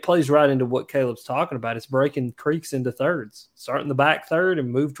again, it plays right into what Caleb's talking about. It's breaking creeks into thirds, starting the back third and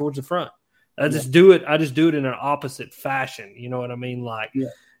move towards the front. I just do it in an opposite fashion. You know what I mean? Like,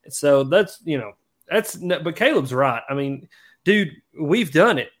 so that's, but Caleb's right. I mean, dude, we've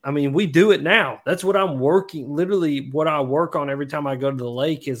done it. I mean, we do it now. That's what I'm working. Literally what I work on every time I go to the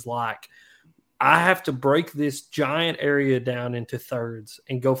lake is like, I have to break this giant area down into thirds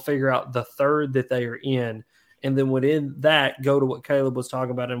and go figure out the third that they are in. And then within that, go to what Caleb was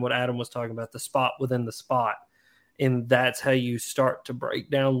talking about and what Adam was talking about, the spot within the spot. And that's how you start to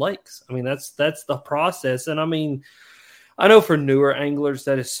break down lakes. I mean, that's the process. And I mean, I know for newer anglers,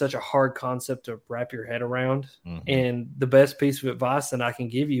 that is such a hard concept to wrap your head around. Mm-hmm. And the best piece of advice that I can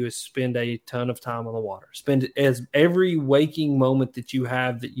give you is spend a ton of time on the water. Spend as every waking moment that you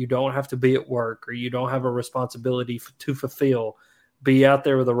have that you don't have to be at work or you don't have a responsibility to fulfill. Be out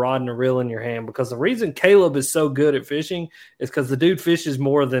there with a rod and a reel in your hand. Because the reason Caleb is so good at fishing is because the dude fishes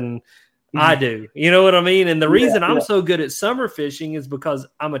more than I do. You know what I mean? And the reason I'm so good at summer fishing is because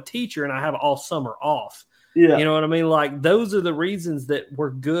I'm a teacher and I have all summer off. Yeah. You know what I mean? Like those are the reasons that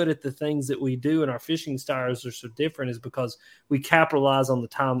we're good at the things that we do and our fishing styles are so different is because we capitalize on the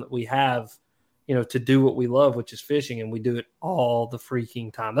time that we have, to do what we love, which is fishing. And we do it all the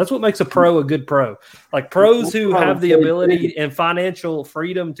freaking time. That's what makes a pro a good pro. Like pros who have the ability and financial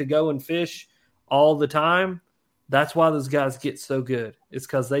freedom to go and fish all the time. That's why those guys get so good. It's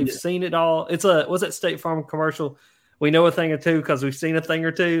because they've seen it all. What's that State Farm commercial? We know a thing or two because we've seen a thing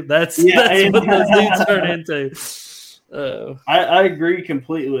or two. That's what those dudes turn into. I agree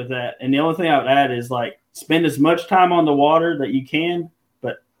completely with that. And the only thing I would add is like spend as much time on the water that you can,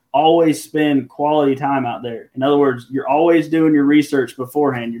 but always spend quality time out there. In other words, you're always doing your research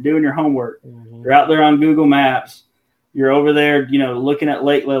beforehand. You're doing your homework. Mm-hmm. You're out there on Google Maps. You're over there, looking at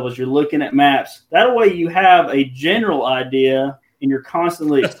lake levels. You're looking at maps. That way you have a general idea and you're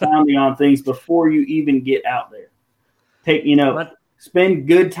constantly expounding on things before you even get out there. Spend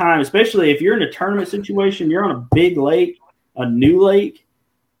good time, especially if you're in a tournament situation, you're on a big lake, a new lake.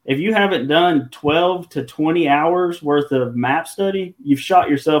 If you haven't done 12 to 20 hours worth of map study, you've shot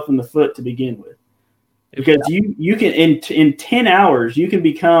yourself in the foot to begin with. Because you can, in 10 hours, you can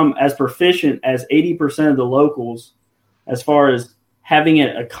become as proficient as 80% of the locals as far as having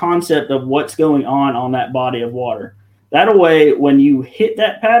a concept of what's going on that body of water. That way, when you hit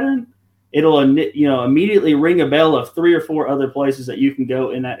that pattern, it'll immediately ring a bell of 3 or 4 other places that you can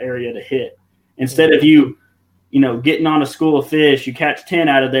go in that area to hit. Instead of you getting on a school of fish, you catch 10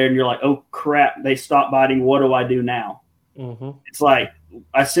 out of there and you're like, oh crap, they stopped biting. What do I do now? Mm-hmm. It's like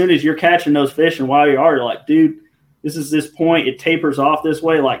as soon as you're catching those fish and while you are, you're like, dude, this is this point. It tapers off this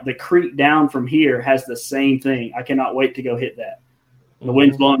way. Like the creek down from here has the same thing. I cannot wait to go hit that. The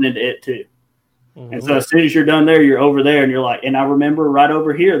wind's blowing into it too. Mm-hmm. And so as soon as you're done there, you're over there and you're like, and I remember right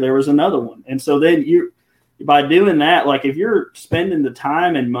over here, there was another one. And so then by doing that, like if you're spending the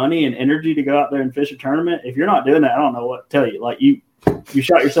time and money and energy to go out there and fish a tournament, if you're not doing that, I don't know what to tell you. Like you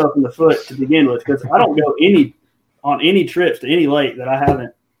shot yourself in the foot to begin with, because I don't go on any trips to any lake that I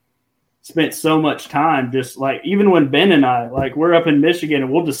haven't spent so much time. Just like even when Ben and I, like we're up in Michigan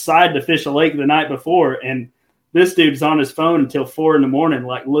and we'll decide to fish a lake the night before, and this dude's on his phone until 4 a.m,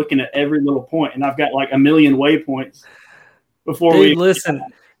 like looking at every little point, and I've got like a million waypoints before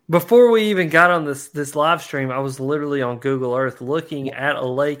Before we even got on this live stream, I was literally on Google Earth looking at a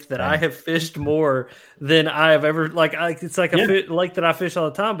lake that I have fished more than I have ever. It's like a lake that I fish all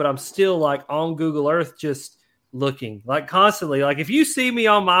the time, but I'm still like on Google Earth just looking like constantly. Like if you see me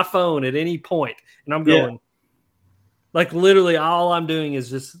on my phone at any point and I'm going, Like literally all I'm doing is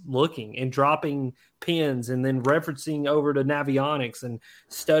just looking and dropping pins and then referencing over to Navionics and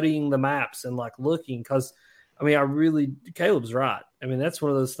studying the maps and like looking. Because, I mean, Caleb's right. I mean, that's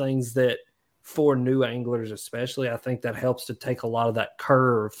one of those things that for new anglers especially, I think that helps to take a lot of that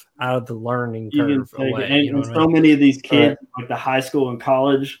curve out of the learning curve away. And so many of these kids, like the high school and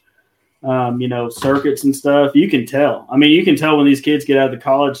college, circuits and stuff, you can tell. I mean, you can tell when these kids get out of the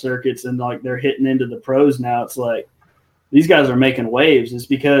college circuits and like they're hitting into the pros now. It's like these guys are making waves. It's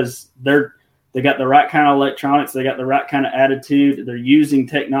because they got the right kind of electronics, they got the right kind of attitude, they're using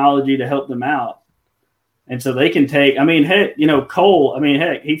technology to help them out. And so they can take, I mean, heck, Cole,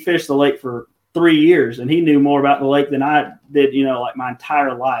 he fished the lake for 3 years and he knew more about the lake than I did, like my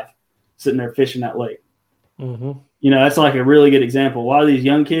entire life sitting there fishing that lake. Mm-hmm. That's like a really good example. A lot of these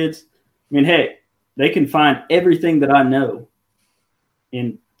young kids, I mean, heck, they can find everything that I know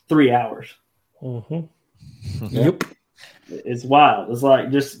in 3 hours. Mm-hmm. Yep. It's wild. It's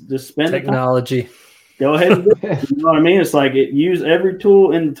like just spend technology. Go ahead and do it. You know what I mean? It's like use every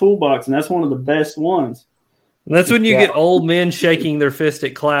tool in the toolbox, and that's one of the best ones. And that's when you get old men shaking their fist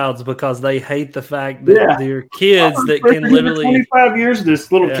at clouds because they hate the fact that they're kids that can literally 25 years.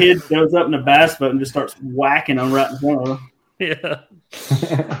 This little kid goes up in a bass boat and just starts whacking them right in front of them. Yeah.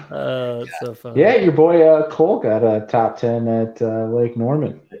 It's so fun. Yeah, your boy Cole got a top 10 at Lake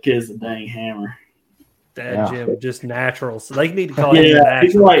Norman. That kid's a dang hammer. Jim, just natural. So they need to call him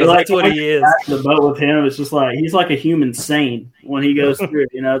natural. That's what he is. The boat with him, it's just like he's like a human sane when he goes through.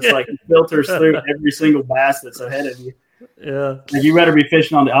 It's like he filters through every single bass that's ahead of you. Yeah, and you better be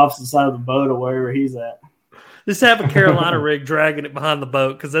fishing on the opposite side of the boat or wherever he's at. Just have a Carolina rig dragging it behind the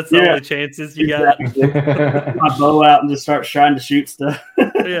boat because that's the only chances you got. My bow out and just start trying to shoot stuff.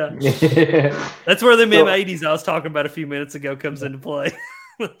 Yeah, that's where the MIM-80s I was talking about a few minutes ago comes into play.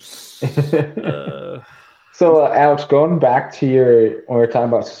 So, Alex, going back to when we were talking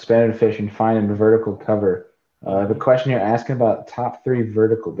about suspended fishing, finding vertical cover, the question you're asking about top 3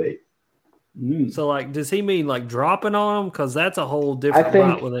 vertical bait. So, like, does he mean like dropping on them? Because that's a whole different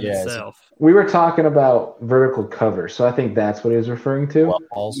route within itself. We were talking about vertical cover, so I think that's what he was referring to.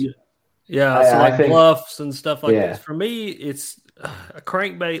 Yeah, so like bluffs and stuff like this. For me, it's a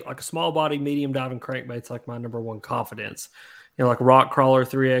crankbait, like a small body, medium diving crankbait's like my number one confidence. Like Rock Crawler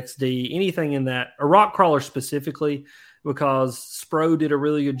 3XD, anything in that. A Rock Crawler specifically, because Spro did a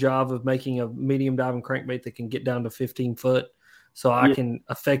really good job of making a medium diving crankbait that can get down to 15 foot. So I can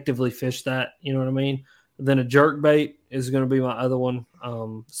effectively fish that, you know what I mean? Then a jerkbait is going to be my other one,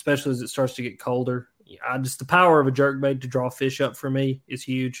 especially as it starts to get colder. The power of a jerkbait to draw fish up for me is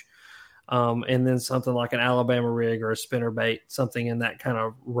huge. And then something like an Alabama rig or a spinnerbait, something in that kind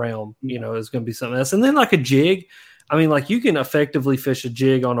of realm, is going to be something else. And then like a jig. I mean, like you can effectively fish a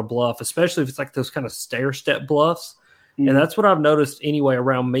jig on a bluff, especially if it's like those kind of stair step bluffs. Mm-hmm. And that's what I've noticed anyway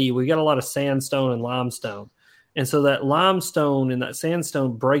around me. We got a lot of sandstone and limestone. And so that limestone and that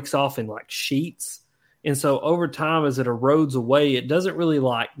sandstone breaks off in like sheets. And so over time, as it erodes away, it doesn't really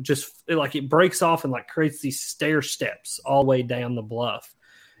it breaks off and like creates these stair steps all the way down the bluff.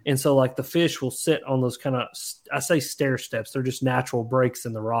 And so like the fish will sit on those kind of, I say stair steps, they're just natural breaks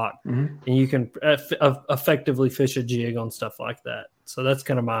in the rock. Mm-hmm. And you can effectively fish a jig on stuff like that. So that's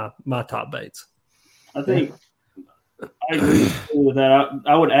kind of my top baits. I think I agree with that.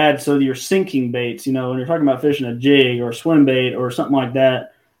 I would add, so your sinking baits, when you're talking about fishing a jig or a swim bait or something like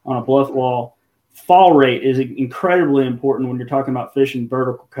that on a bluff wall, fall rate is incredibly important when you're talking about fishing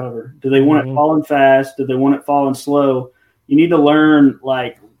vertical cover. Do they want it falling fast? Do they want it falling slow? You need to learn,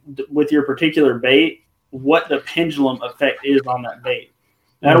 like, with your particular bait, what the pendulum effect is on that bait.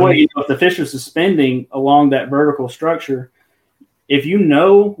 That way, if the fish is suspending along that vertical structure, if you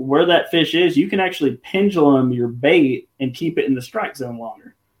know where that fish is, you can actually pendulum your bait and keep it in the strike zone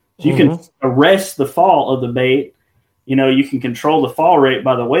longer. So you can arrest the fall of the bait. You can control the fall rate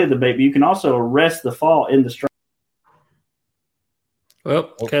by the weight of the bait, but you can also arrest the fall in the strike.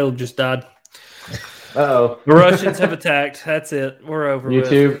 Well, Caleb just died. Uh-oh. The Russians have attacked. That's it. We're over.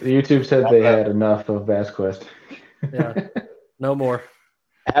 YouTube said they had enough of Bass Quest. Yeah. No more.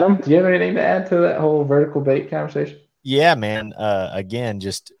 Adam, do you have anything to add to that whole vertical bait conversation? Yeah, man. Again,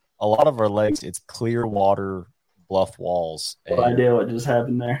 just a lot of our lakes, it's clear water bluff walls. No idea what just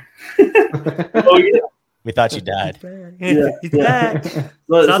happened there. Oh, yeah. We thought you died. He's back. It's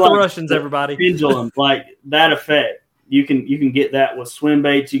not the Russians, everybody. Pendulum, like that effect. You can get that with swim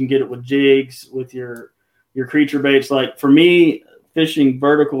baits. You can get it with jigs, with your creature baits. Like for me, fishing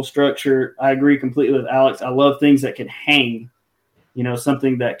vertical structure, I agree completely with Alex. I love things that can hang,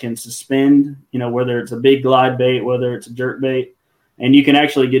 something that can suspend, whether it's a big glide bait, whether it's a jerk bait. And you can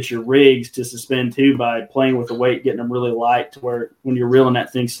actually get your rigs to suspend too by playing with the weight, getting them really light to where when you're reeling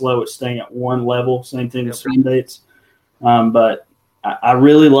that thing slow, it's staying at one level. Same thing with swim baits. But I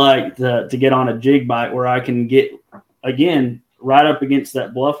really like to get on a jig bite where I can get, again, right up against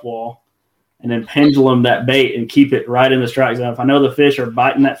that bluff wall and then pendulum that bait and keep it right in the strike zone. If I know the fish are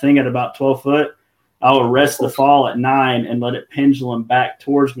biting that thing at about 12 foot, I will rest the fall at 9 and let it pendulum back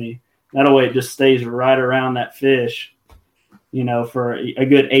towards me. That way it just stays right around that fish, for a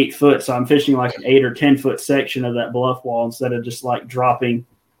good 8 foot. So I'm fishing like an 8 or 10 foot section of that bluff wall instead of just like dropping,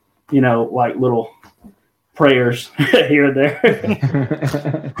 like little prayers here and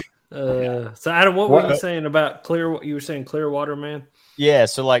there. So Adam, what were you saying about clear? You were saying clear water, man. Yeah.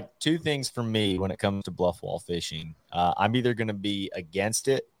 So like 2 things for me when it comes to bluff wall fishing, I'm either going to be against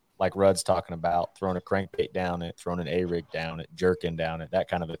it, like Rudd's talking about, throwing a crankbait down it, throwing an A-rig down it, jerking down it, that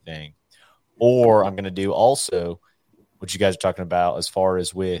kind of a thing. Or I'm going to do also what you guys are talking about as far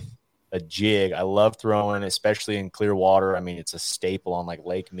as with a jig. I love throwing, especially in clear water. I mean, it's a staple on like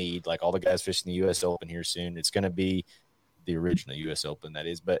Lake Mead, like all the guys fishing the U.S. Open here soon. It's going to be the original U.S. Open, that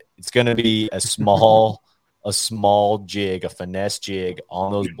is, but it's going to be a small jig, a finesse jig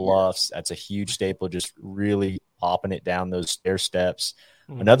on those bluffs. That's a huge staple, just really popping it down those stair steps.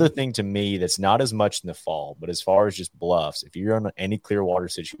 Another thing to me that's not as much in the fall, but as far as just bluffs, if you're in any clear water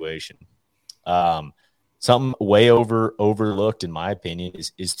situation, something way overlooked, in my opinion,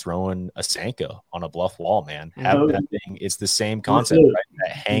 is throwing a Senko on a bluff wall, man. Have that thing. It's the same concept, right?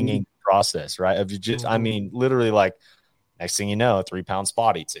 That hanging process, right? Of just, I mean, literally, like next thing you know, a 3-pound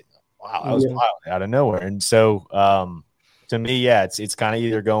spot eats it. Wow, that was wild out of nowhere. And so, to me, yeah, it's kind of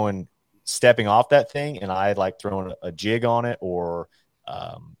either stepping off that thing, and I like throwing a jig on it, or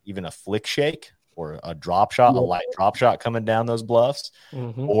even a flick shake, or a drop shot, a light drop shot coming down those bluffs,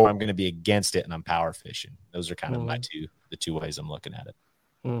 or I'm going to be against it and I'm power fishing. Those are kind of the two ways I'm looking at it.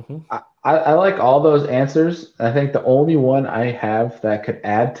 I like all those answers. I think the only one I have that could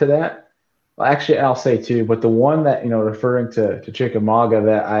add to that, well, actually I'll say two, but the one that, referring to Chickamauga,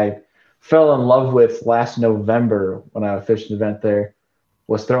 that I fell in love with last November when I fished an event there,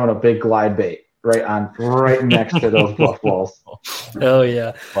 was throwing a big glide bait right next to those bluff walls. Oh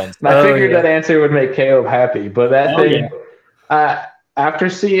yeah. I figured that answer would make Caleb happy, but that thing, after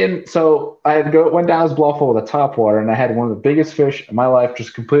seeing, so I went down this bluff wall with a top water, and I had one of the biggest fish in my life,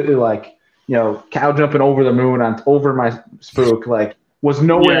 just completely like, cow jumping over the moon over my spook, like was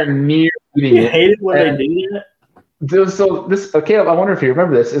nowhere near eating it. Hated when they did it. So Caleb, I wonder if you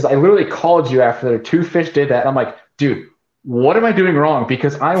remember this, is I literally called you after 2 fish did that, and I'm like, dude, what am I doing wrong?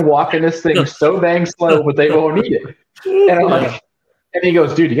 Because I'm walking this thing so dang slow, but they won't eat it. And I'm like, and he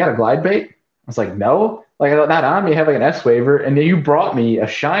goes, dude, you got a glide bait? I was like, no. Like, not on me. I have like an S waiver. And then you brought me a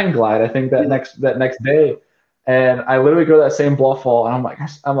Shine Glide, I think that next day. And I literally go to that same bluff wall, and I'm like,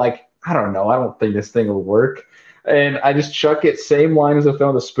 I don't know. I don't think this thing will work. And I just chuck it, same line as I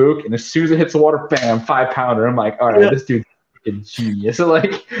found the spook. And as soon as it hits the water, bam, 5-pounder. I'm like, all right, this dude's fucking genius. So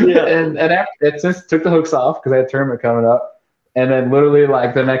and after, since took the hooks off because I had a tournament coming up. And then literally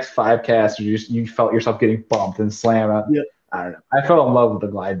like the next 5 casts, you felt yourself getting bumped and slammed out. Yeah. I don't know. I fell in love with the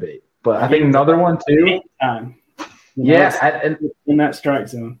glide bait. But I think another one too. In that strike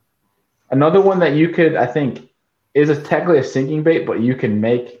zone. Another one that you could, I think, is technically a sinking bait, but you can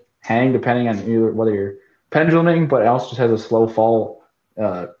make hang depending on either whether you're penduluming, but it also just has a slow fall.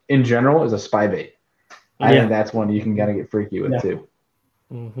 In general, is a spy bait. I think that's one you can kind of get freaky with too.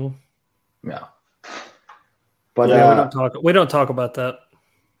 Yeah. But we don't talk about that.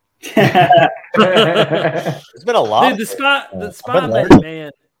 There's been a lot. Dude, the spy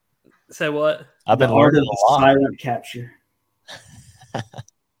man. Say what? I've been learning a lot. Silent capture.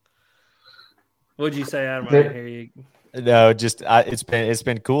 What'd you say, Adam? I didn't hear you. No, just it's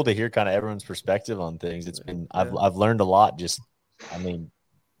been cool to hear kind of everyone's perspective on things. It's been I've learned a lot. Just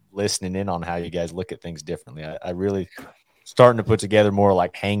listening in on how you guys look at things differently. I really starting to put together more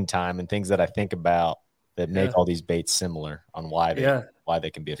like hang time and things that I think about that make all these baits similar on why they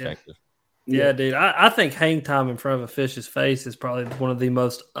can be effective. Yeah, dude. I think hang time in front of a fish's face is probably one of the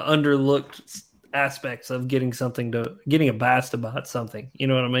most underlooked aspects of getting a bass to bite something. You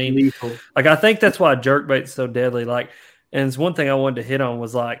know what I mean? Lethal. Like, I think that's why jerkbait's so deadly. Like, and it's one thing I wanted to hit on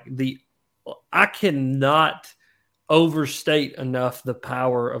was like I cannot overstate enough the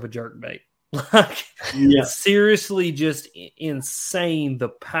power of a jerkbait. Like, seriously, just insane the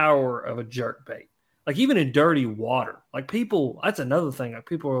power of a jerkbait. Like, even in dirty water, like people, that's another thing. Like,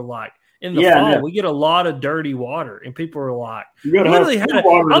 people are like, in the fall, we get a lot of dirty water, and people are like,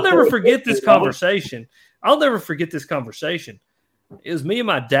 I'll never forget this conversation. It was me and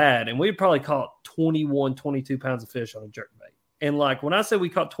my dad, and we'd probably caught 21, 22 pounds of fish on a jerkbait. And like when I say we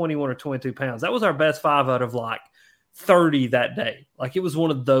caught 21 or 22 pounds, that was our best 5 out of like 30 that day. Like it was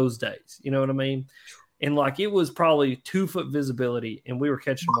one of those days. You know what I mean? And like it was probably 2 foot visibility, and we were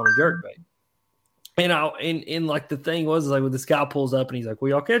catching them on a jerkbait. And like the thing was like when this guy pulls up and he's like, "Well,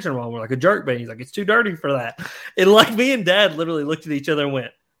 y'all catching them on?" We're like, "A jerkbait." He's like, "It's too dirty for that." And like me and Dad literally looked at each other and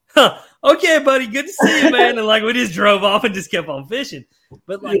went, "Huh, okay, buddy, good to see you, man." And like we just drove off and just kept on fishing.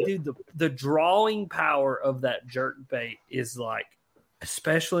 But like, dude, the drawing power of that jerkbait is like,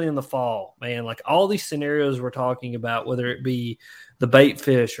 especially in the fall, man. Like all these scenarios we're talking about, whether it be the bait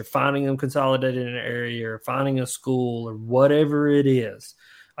fish or finding them consolidated in an area or finding a school or whatever it is.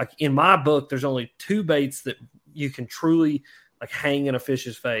 Like in my book, there's only 2 baits that you can truly like hang in a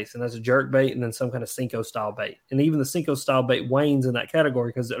fish's face, and that's a jerk bait and then some kind of Senko style bait. And even the Senko style bait wanes in that category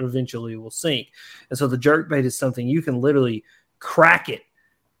because it eventually will sink. And so the jerk bait is something you can literally crack it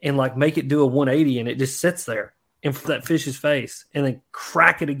and like make it do a 180, and it just sits there in that fish's face, and then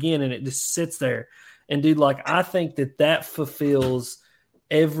crack it again, and it just sits there. And dude, like I think that fulfills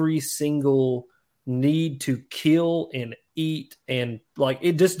every single need to kill and eat, and like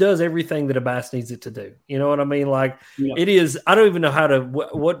it just does everything that a bass needs it to do. You know what I mean? Like It is, I don't even know how to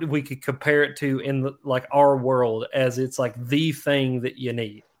what we could compare it to in like our world, as it's like the thing that you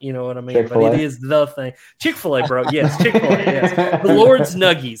need. You know what I mean? Chick-fil-A. But it is the thing. Chick-fil-A, bro. Yes, Chick-fil-A. Yes, the Lord's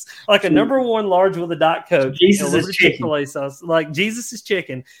Nuggies, like a #1 large with a Diet Coke. Jesus is Chick-fil-A sauce, like Jesus is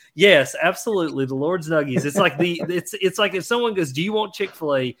chicken. Yes, absolutely. The Lord's Nuggies. It's like it's like if someone goes, "Do you want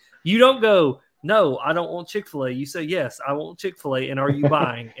Chick-fil-A?" You don't go, "No, I don't want Chick-fil-A." You say, "Yes, I want Chick-fil-A," and are you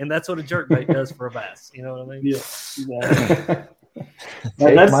buying? And that's what a jerkbait does for a bass. You know what I mean? Yeah, exactly.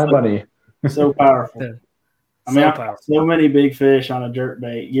 Take my money. So powerful. Yeah. I mean, so many big fish on a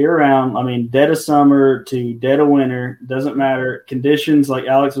jerkbait year round. I mean, dead of summer to dead of winter, doesn't matter. Conditions, like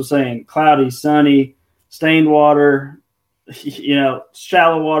Alex was saying, cloudy, sunny, stained water,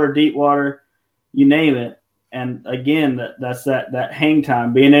 shallow water, deep water, you name it. And again, that's that hang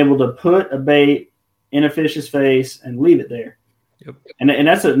time, being able to put a bait in a fish's face and leave it there. Yep. And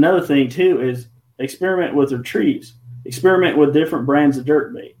that's another thing too, is experiment with retrieves, experiment with different brands of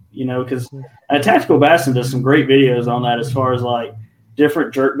jerkbait. Because Tactical Bassin does some great videos on that as far as like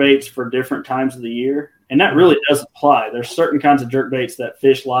different jerk baits for different times of the year. And that really does apply. There's certain kinds of jerk baits that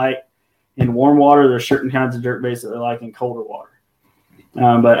fish like in warm water. There's certain kinds of jerk baits that they like in colder water.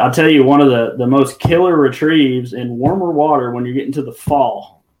 But I'll tell you, one of the most killer retrieves in warmer water when you're getting to the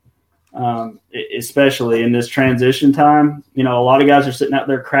fall, especially in this transition time, a lot of guys are sitting out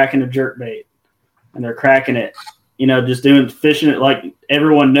there cracking a jerk bait, and they're cracking it. Just fishing it like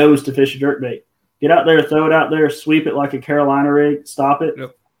everyone knows to fish a jerkbait. Get out there, throw it out there, sweep it like a Carolina rig, stop it,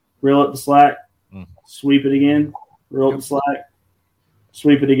 reel up the slack, sweep it again, reel up the slack,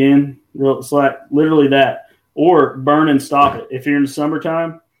 sweep it again, reel up the slack. Literally that. Or burn and stop it. If you're in the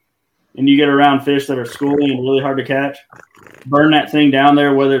summertime and you get around fish that are schooling and really hard to catch, burn that thing down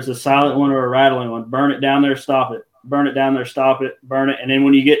there, whether it's a silent one or a rattling one. Burn it down there, stop it. Burn it down there, stop it, burn it. And then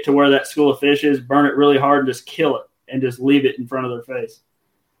when you get to where that school of fish is, burn it really hard and just kill it and just leave it in front of their face.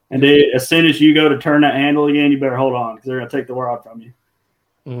 And as soon as you go to turn that handle again, you better hold on because they're going to take the rod from you.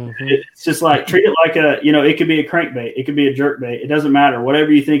 Mm-hmm. It's just like treat it like it could be a crankbait. It could be a jerkbait. It doesn't matter.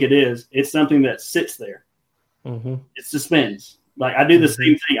 Whatever you think it is, it's something that sits there. Mm-hmm. It suspends. Like I do the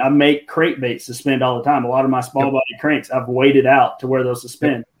same thing. I make crankbaits suspend all the time. A lot of my small body cranks, I've weighted out to where they'll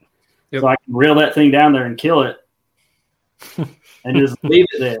suspend. So I can reel that thing down there and kill it. And just leave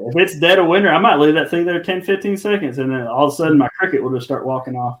it there. If it's dead of winter, I might leave that thing there 10, 15 seconds, and then all of a sudden my cricket will just start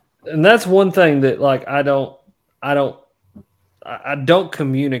walking off. And that's one thing that like I don't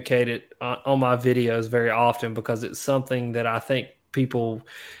communicate it on my videos very often because it's something that I think people,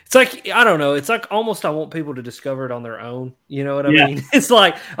 it's like, I don't know, it's like almost I want people to discover it on their own. You know what I mean? It's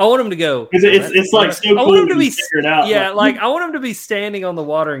like I want them to go. It's like so I cool want them to be figured out. Yeah, like I want them to be standing on the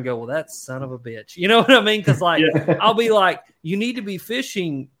water and go, well, that son of a bitch. You know what I mean? Because like I'll be like, you need to be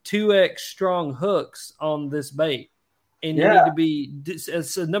fishing 2x strong hooks on this bait, and you need to be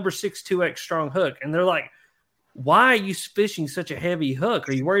it's a number 6 2x strong hook, and they're like, why are you fishing such a heavy hook?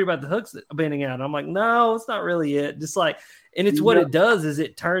 Are you worried about the hooks bending out? And I'm like, no, it's not really it. Just like, and it's what it does is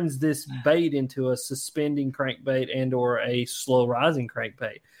it turns this bait into a suspending crankbait and or a slow rising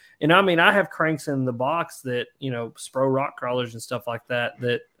crankbait. And I mean, I have cranks in the box that, Spro rock crawlers and stuff like that,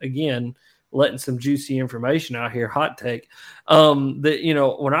 again, letting some juicy information out here, hot take,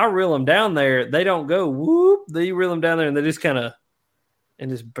 that, when I reel them down there, they don't go whoop, they reel them down there and they just kind of, and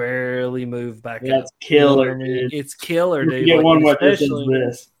just barely move back up. It's killer, dude. It's killer, dude. You get one with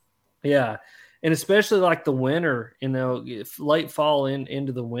this. Yeah. And especially like the winter, late fall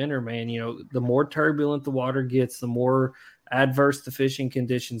into the winter, man, the more turbulent the water gets, the more adverse the fishing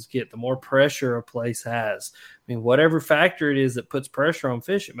conditions get, the more pressure a place has. I mean, whatever factor it is that puts pressure on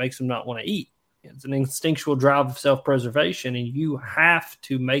fish, it makes them not want to eat. It's an instinctual drive of self-preservation, and you have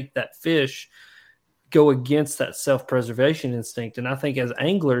to make that fish go against that self-preservation instinct. And I think as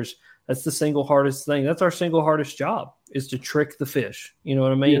anglers, that's the single hardest thing. That's our single hardest job, is to trick the fish. You know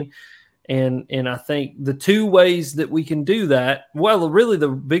what I mean? Yeah. And I think the two ways that we can do that, well, really the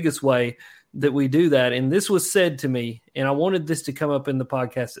biggest way that we do that, and this was said to me, and I wanted this to come up in the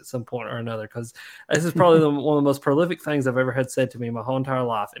podcast at some point or another, because this is probably one of the most prolific things I've ever had said to me in my whole entire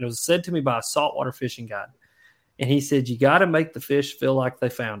life. And it was said to me by a saltwater fishing guide. And he said, you got to make the fish feel like they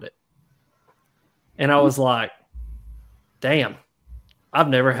found it. And I was like, damn. I've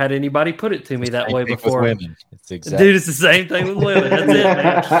never had anybody put it to me that way before. It's Dude, it's the same thing with women. That's it,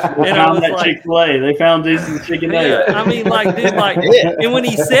 man. And I was like, Chick-fil-A. They found decent chicken nuggets. I mean, and when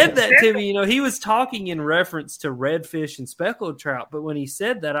he said that to me, he was talking in reference to redfish and speckled trout. But when he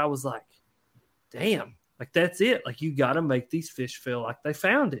said that, I was like, damn, that's it. You got to make these fish feel like they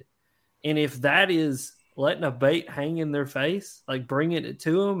found it. And if that is letting a bait hang in their face, bringing it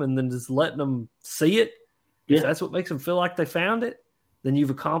to them and then just letting them see it, if that's what makes them feel like they found it, then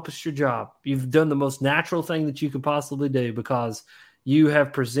you've accomplished your job. You've done the most natural thing that you could possibly do, because you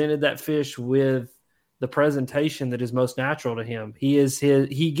have presented that fish with the presentation that is most natural to him.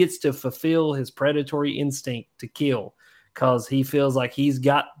 He gets to fulfill his predatory instinct to kill, because he feels like he's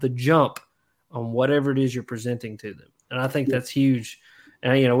got the jump on whatever it is you're presenting to them. And I think that's huge.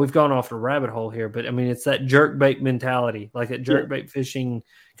 And, we've gone off the rabbit hole here, but I mean, it's that jerkbait mentality, like a jerkbait fishing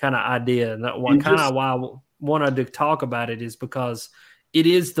kind of idea. And why I wanted to talk about it is because it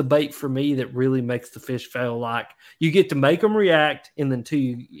is the bait for me that really makes the fish feel like you get to make them react. And then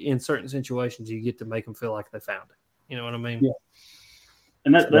in certain situations, you get to make them feel like they found it. You know what I mean? Yeah.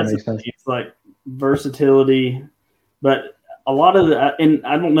 And that's it's like versatility, but a lot of and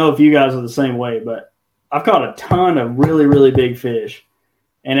I don't know if you guys are the same way, but I've caught a ton of really, really big fish.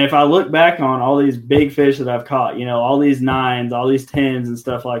 And if I look back on all these big fish that I've caught, all these 9s, all these 10s and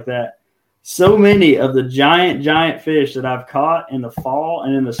stuff like that, so many of the giant fish that I've caught in the fall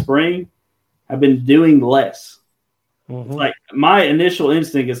and in the spring have been doing less. Mm-hmm. Like my initial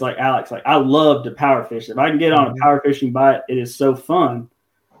instinct is like Alex, I love to power fish. If I can get on a power fishing bite, it is so fun.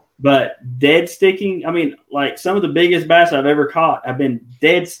 But dead sticking, I mean, some of the biggest bass I've ever caught have been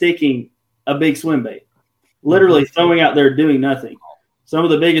dead sticking a big swim bait, literally throwing out there doing nothing. Some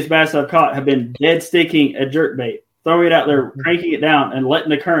of the biggest bass I've caught have been dead sticking a jerk bait, throwing it out there, cranking it down, and letting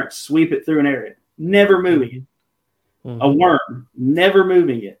the current sweep it through an area, never moving it. A worm, never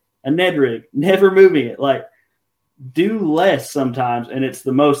moving it. A Ned rig, never moving it. Do less sometimes, and it's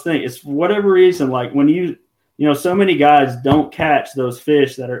the most thing. It's for whatever reason, when so many guys don't catch those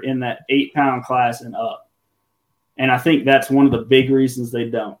fish that are in that 8-pound class and up. And I think that's one of the big reasons they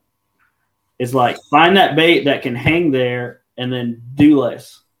don't. It's find that bait that can hang there and then do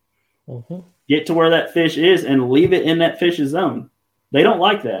less. Mm-hmm. Get to where that fish is and leave it in that fish's zone. They don't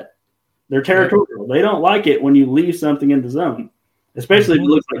like that. They're territorial. They don't like it when you leave something in the zone, especially if it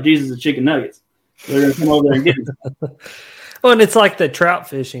looks like Jesus' chicken nuggets. They're going to come over there and get it. Well, and it's like the trout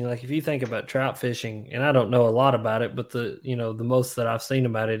fishing. If you think about trout fishing, and I don't know a lot about it, but the most that I've seen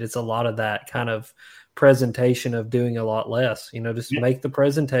about it, it's a lot of that kind of presentation of doing a lot less. Just make the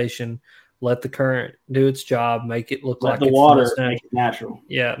presentation, let the current do its job, make it look like the water make it natural.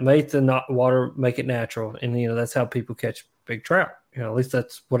 Yeah, make the water make it natural, and that's how people catch big trout. At least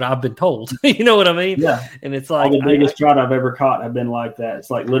that's what I've been told. You know what I mean? Yeah. And it's all the biggest trout I've ever caught have been like that. It's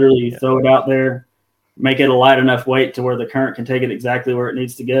literally you throw it out there, make it a light enough weight to where the current can take it exactly where it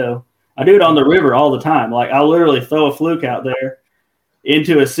needs to go. I do it on the river all the time. I literally throw a fluke out there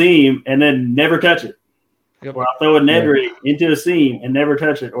into a seam and then never touch it. Yep. Or I'll throw a Ned rig into a seam and never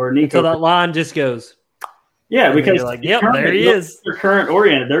touch it. Or a Nico. So that line just goes. Yeah, because yep, there he is. They're current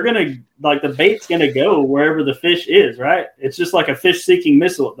oriented. They're gonna the bait's gonna go wherever the fish is, right? It's just like a fish seeking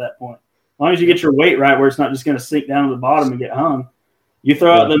missile at that point. As long as you get your weight right, where it's not just gonna sink down to the bottom and get hung. You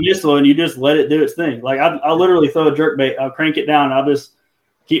throw out the missile and you just let it do its thing. I'll literally throw a jerk bait. I'll crank it down. And I'll just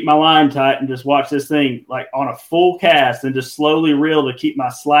keep my line tight and just watch this thing on a full cast and just slowly reel to keep my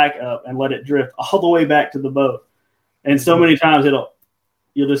slack up and let it drift all the way back to the boat. And so many times you'll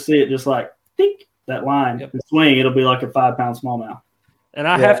just see it just think that line and swing. It'll be like a 5-pound smallmouth. And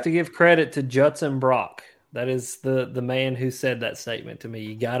I have to give credit to Judson Brock That is the man who said that statement to me.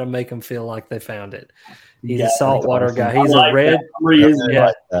 You got to make them feel like they found it. He's a saltwater guy. He's a red.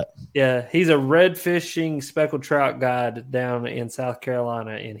 He's a red fishing speckled trout guide down in South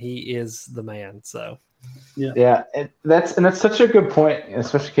Carolina, and he is the man. So, that's such a good point,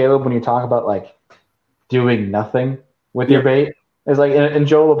 especially Caleb, when you talk about like doing nothing with your bait. It's like, and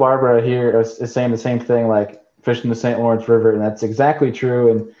Joe LaBarbera here is saying the same thing, like fishing the St. Lawrence River, and that's exactly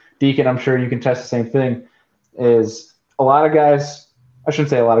true. And Deacon, I'm sure you can test the same thing. Is a lot of guys, I shouldn't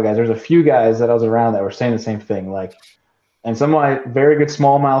say a lot of guys, there's a few guys that I was around that were saying the same thing. Like, and some of my very good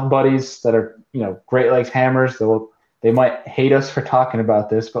smallmouth buddies that are, Great Lakes hammers, they might hate us for talking about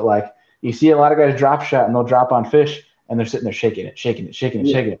this, but like you see a lot of guys drop shot and they'll drop on fish and they're sitting there shaking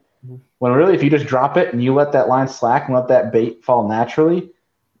it. When really, if you just drop it and you let that line slack and let that bait fall naturally,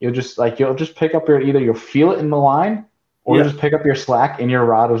 you'll just pick up you'll feel it in the line, or you just pick up your slack and your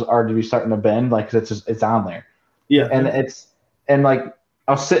rod was already starting to bend, like it's on there. Yeah. And like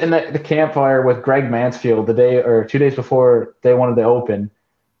I was sitting at the campfire with Greg Mansfield the day or 2 days before they wanted to open,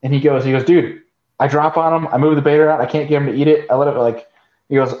 and he goes, dude, I drop on him, I move the bait around, I can't get him to eat it. I let it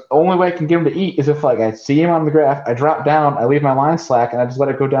he goes, the only way I can get him to eat is if like I see him on the graph, I drop down, I leave my line slack, and I just let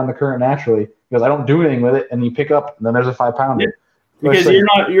it go down the current naturally. Because I don't do anything with it, and you pick up, and then there's a 5-pounder. Yeah. Because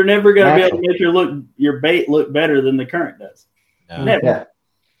you're never going to be able to make your bait look better than the current does. No. Never. Yeah.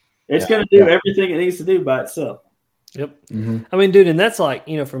 It's going to do everything it needs to do by itself. Yep. Mm-hmm. I mean, dude, and that's like,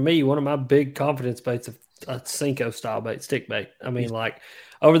 for me, one of my big confidence baits of a Senko style bait, stick bait. I mean, like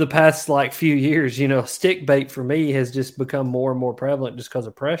over the past few years, stick bait for me has just become more and more prevalent just because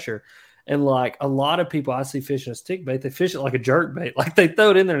of pressure. And like a lot of people I see fishing a stick bait, they fish it like a jerk bait. Like they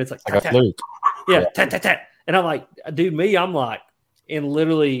throw it in there and it's like a fluke. Yeah, tat, tat, tat. And I'm like, dude, I'm like, and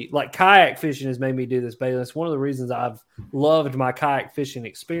literally like kayak fishing has made me do this bait. That's one of the reasons I've loved my kayak fishing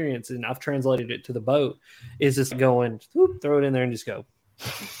experience, and I've translated it to the boat, is just going, whoop, throw it in there and just go.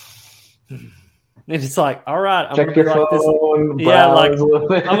 And it's like, all right, I'm going to be like this. Yeah, like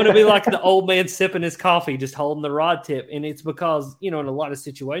I'm going to be like the old man sipping his coffee, just holding the rod tip. And it's because, in a lot of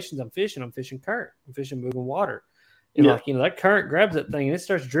situations I'm fishing current. I'm fishing moving water. And that current grabs that thing and it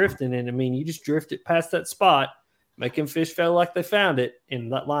starts drifting. And I mean, you just drift it past that spot, making fish feel like they found it.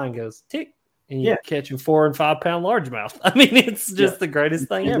 And that line goes tick. And you're catching 4 and 5 pound largemouth. I mean, it's just the greatest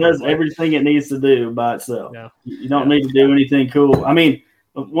thing ever. It does everything it needs to do by itself. Yeah. You don't need to do anything cool. I mean,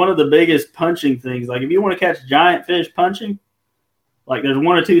 one of the biggest punching things, like if you want to catch giant fish punching, like there's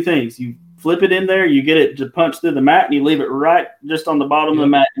one or two things. You flip it in there, you get it to punch through the mat, and you leave it right just on the bottom of the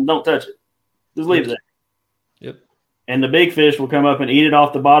mat and don't touch it. Just leave it there. Yep. And the big fish will come up and eat it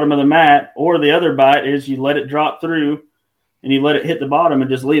off the bottom of the mat. Or the other bite is you let it drop through and you let it hit the bottom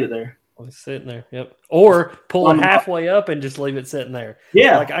and just leave it there. It's sitting there. Yep. Or pull it halfway up and just leave it sitting there.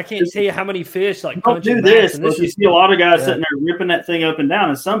 Yeah. Like I can't tell you how many fish don't do this. And you see a lot of guys sitting there ripping that thing up and down,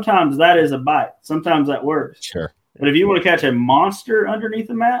 and sometimes that is a bite. Sometimes that works. Sure. But if you want to catch a monster underneath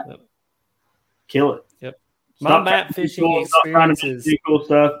the mat, kill it. Yep. My mat fishing experiences. Do cool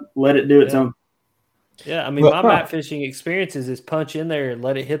stuff. Let it do its own. Yeah, I mean, my mat fishing experiences is punch in there and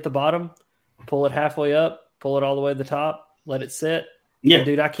let it hit the bottom, pull it halfway up, pull it all the way to the top, let it sit. Yeah, and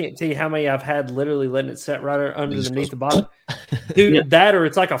dude, I can't tell you how many I've had literally letting it set right underneath the bottom. Dude, that or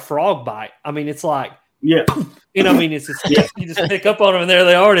it's like a frog bite. I mean, it's like, I mean, it's just, you just pick up on them and there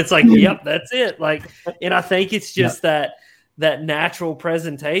they are. And it's like, yep, that's it. Like, and I think it's just that natural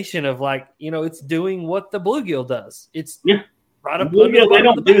presentation of like, it's doing what the bluegill does. It's right up bluegill. They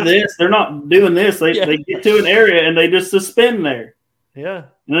don't do this. They're not doing this. They get to an area and they just suspend there. Yeah.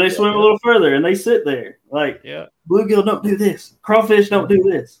 And then they swim a little further and they sit there. Like, bluegill don't do this. Crawfish don't do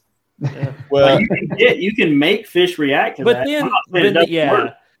this. Yeah. Well, you can make fish react to that.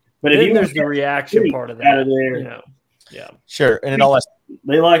 But if there's the reaction part of that, out of there, sure. And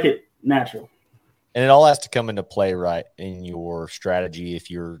they like it natural. And it all has to come into play right in your strategy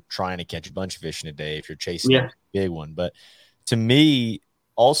if you're trying to catch a bunch of fish in a day, if you're chasing a big one. But to me,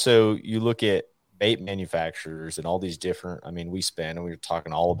 also, you look at bait manufacturers and all these different, we were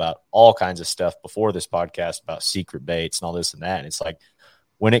talking all about all kinds of stuff before this podcast about secret baits and all this and that. And it's like,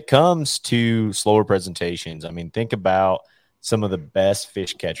 when it comes to slower presentations, think about some of the best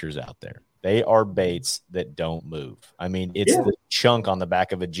fish catchers out there. They are baits that don't move. It's the chunk on the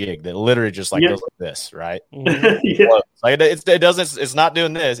back of a jig that literally just goes like this, right? Like it's not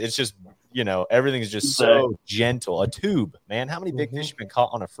doing this. It's just, everything's just so gentle. A tube, man. How many big fish have been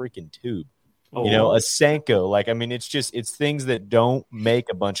caught on a freaking tube? A Senko, it's things that don't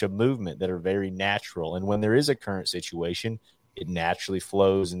make a bunch of movement that are very natural. And when there is a current situation, it naturally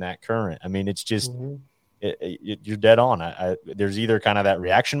flows in that current. It's just, you're dead on. There's either kind of that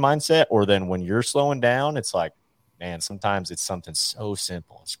reaction mindset, or then when you're slowing down, it's like, man, sometimes it's something so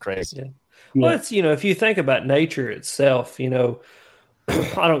simple. It's crazy. Yeah. Well, it's, if you think about nature itself, I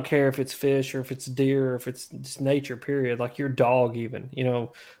don't care if it's fish or if it's deer or if it's just nature, period. Like your dog, even,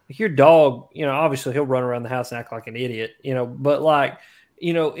 like your dog, obviously he'll run around the house and act like an idiot, but like,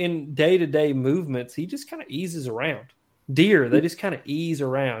 in day-to-day movements, he just kind of eases around. Deer, they just kind of ease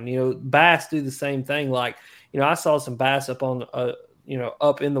around. Bass do the same thing. Like, I saw some bass up on,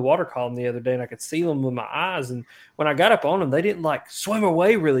 up in the water column the other day, and I could see them with my eyes. And when I got up on them, they didn't like swim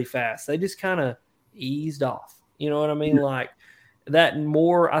away really fast. They just kind of eased off. You know what I mean? Like that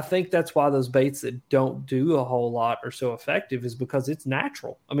more, I think that's why those baits that don't do a whole lot are so effective, is because it's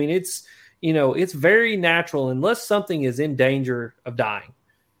natural. I mean, it's very natural unless something is in danger of dying.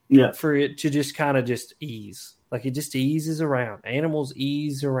 Yeah. For it to just kind of just ease. Like it just eases around. Animals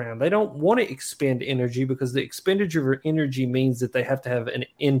ease around. They don't want to expend energy, because the expenditure of energy means that they have to have an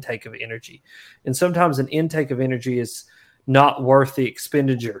intake of energy. And sometimes an intake of energy is not worth the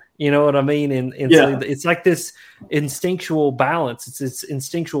expenditure. You know what I mean? And so it's like this instinctual balance. It's this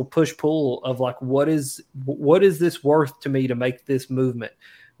instinctual push-pull of like, what is this worth to me to make this movement?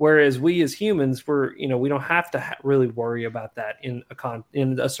 Whereas we as humans, we don't have to really worry about that in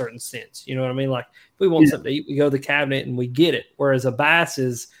a certain sense. You know what I mean? Like if we want something to eat, we go to the cabinet and we get it. Whereas a bass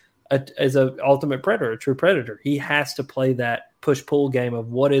is an ultimate predator, a true predator. He has to play that push-pull game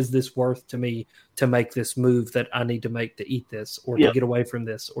of what is this worth to me to make this move that I need to make to eat this, or to get away from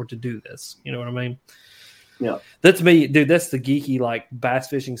this, or to do this. You know what I mean? Yeah. That's me, dude. That's the geeky, like, bass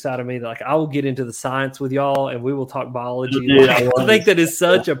fishing side of me. Like, I will get into the science with y'all and we will talk biology. Dude, I think that is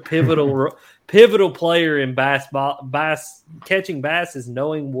such a pivotal player in bass catching bass, is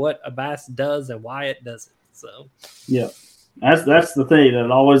knowing what a bass does and why it does it. So, yeah, that's the thing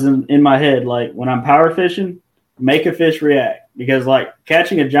that always in my head. Like when I'm power fishing, make a fish react, because like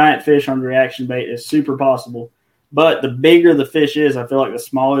catching a giant fish on reaction bait is super possible. But the bigger the fish is, I feel like the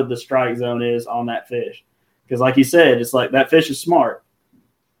smaller the strike zone is on that fish. Because like you said, it's like that fish is smart.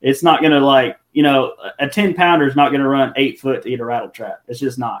 It's not going to a 10-pounder is not going to run 8 foot to eat a rattle trap. It's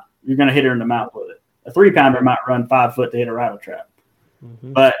just not. You're going to hit her in the mouth with it. A 3-pounder might run 5 foot to hit a rattle trap.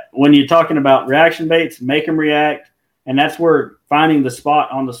 Mm-hmm. But when you're talking about reaction baits, make them react. And that's where finding the spot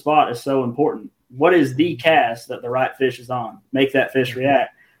on the spot is so important. What is the cast that the right fish is on? Make that fish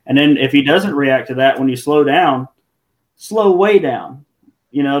react. And then if he doesn't react to that, when you slow down, slow way down.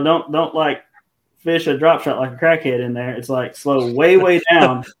 Don't like fish a drop shot like a crackhead in there. It's like slow way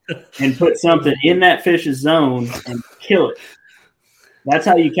down and put something in that fish's zone and kill it. That's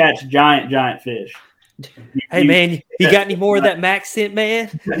how you catch giant fish. Hey, man, you got any more of that Max scent, man?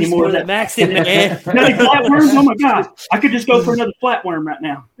 Any more of that Max scent, man? Got any flatworms? Oh, my God. I could just go for another flatworm right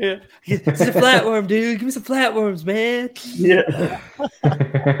now. Yeah. It's a flatworm, dude. Give me some flatworms, man. Yeah.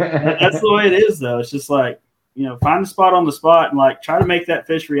 That's the way it is, though. It's just like, find a spot on the spot and like try to make that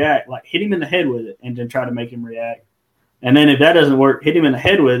fish react. Like hit him in the head with it and then try to make him react. And then if that doesn't work, hit him in the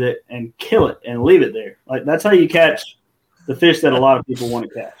head with it and kill it and leave it there. Like that's how you catch the fish that a lot of people want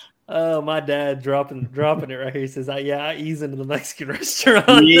to catch. Oh, my dad dropping it right here. He says, I ease into the Mexican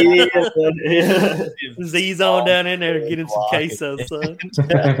restaurant. Yeah. Just ease on down in there and get him some queso, son.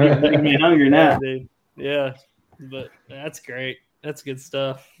 Making me hungry now. Dude. Yeah, but that's great. That's good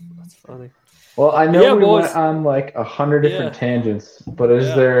stuff. That's funny. Well, I know we went on like 100 different tangents, but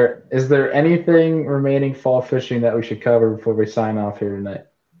is there anything remaining fall fishing that we should cover before we sign off here tonight?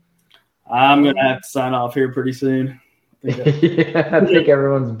 I'm going to have to sign off here pretty soon. I think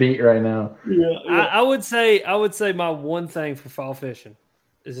everyone's beat right now. Yeah. I would say my one thing for fall fishing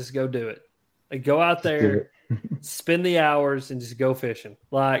is just go do it. Like go out there, spend the hours, and just go fishing.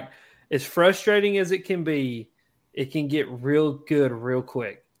 Like as frustrating as it can be, it can get real good real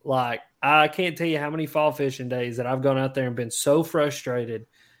quick. Like I can't tell you how many fall fishing days that I've gone out there and been so frustrated,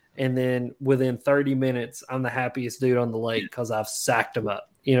 and then within 30 minutes, I'm the happiest dude on the lake because I've sacked them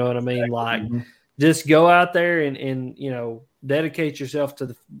up. You know what I mean? Like. Just go out there and dedicate yourself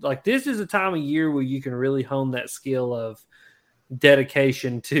to this is a time of year where you can really hone that skill of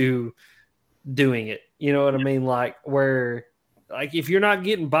dedication to doing it. You know what I mean? Like where, like if you're not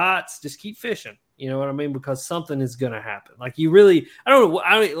getting bites, just keep fishing. You know what I mean? Because something is going to happen. Like you really, I don't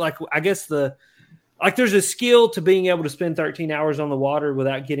know. I guess there's a skill to being able to spend 13 hours on the water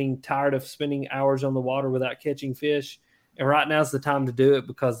without getting tired of spending hours on the water without catching fish. And right now is the time to do it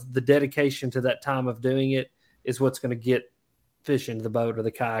because the dedication to that time of doing it is what's going to get fish into the boat or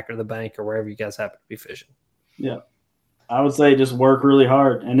the kayak or the bank or wherever you guys happen to be fishing. Yeah. I would say just work really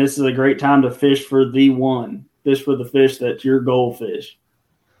hard. And this is a great time to fish for the one. Fish for the fish that's your gold fish.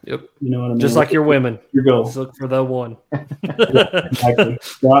 Yep. You know what I mean? Just like your women. Your goal. Just look for the one. Exactly.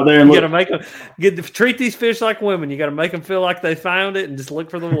 Go out there and You look. got to make them treat these fish like women. You got to make them feel like they found it and just look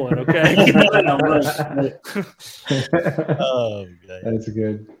for the one. Okay. Oh, okay. That's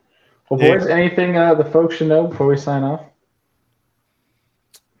good. Well, boys, anything the folks should know before we sign off?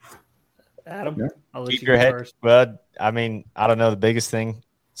 Adam, Yeah. I'll let Keep you your go head. first. Well, I mean, I don't know. The biggest thing,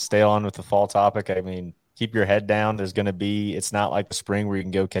 stay on with the fall topic. I mean, keep your head down. There's going to be, it's not like the spring where you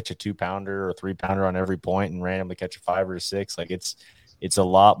can go catch a 2-pounder or 3-pounder on every point and randomly catch a 5 or a 6. Like it's a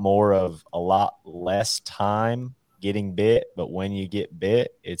lot more of a lot less time getting bit. But when you get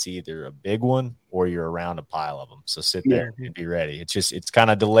bit, it's either a big one or you're around a pile of them. So sit there and be ready. It's kind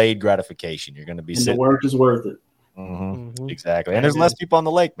of delayed gratification. You're going to be And the work is worth it. Mm-hmm. Exactly. And there's less people on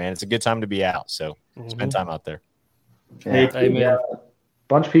the lake, man. It's a good time to be out. So spend time out there. Yeah. Amen.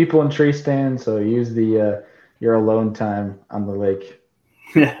 Bunch of people in tree stands, so use the your alone time on the lake.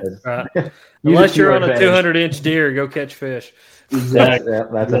 Right. Unless you're on a 200-inch deer, go catch fish. Exactly.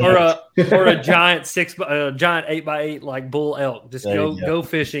 That's Or a giant 8x8 like bull elk. Just go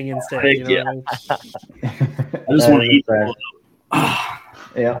fishing instead. You know what I mean? I just want to eat.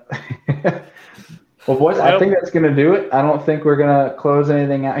 Yeah. Well, boys, I think that's going to do it. I don't think we're going to close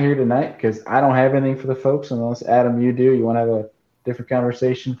anything out here tonight because I don't have anything for the folks unless, Adam, you do. You want to have a different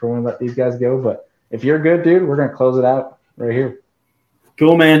conversation for when we let these guys go. But if you're good, dude, we're going to close it out right here.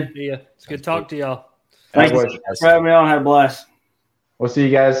 Cool, man. Yeah, it's good talk to y'all. Thanks for having me on. Had a blast. We'll see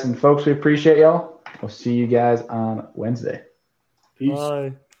you guys. And, folks, we appreciate y'all. We'll see you guys on Wednesday. Peace.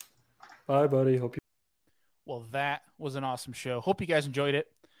 Bye. Bye, buddy. Hope you. Well, that was an awesome show. Hope you guys enjoyed it.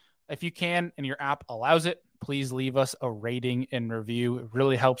 If you can and your app allows it, please leave us a rating and review. It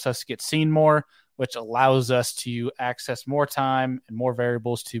really helps us get seen more, which allows us to access more time and more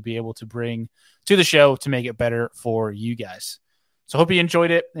variables to be able to bring to the show to make it better for you guys. So hope you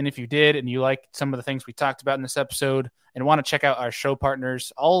enjoyed it. And if you did and you liked some of the things we talked about in this episode and want to check out our show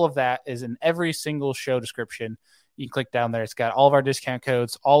partners, all of that is in every single show description. You can click down there. It's got all of our discount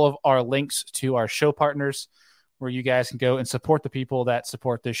codes, all of our links to our show partners, where you guys can go and support the people that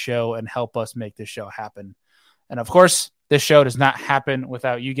support this show and help us make this show happen. And of course, this show does not happen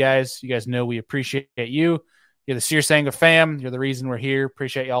without you guys. You guys know we appreciate you. You're the Searsanger fam. You're the reason we're here.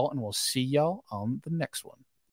 Appreciate y'all, and we'll see y'all on the next one.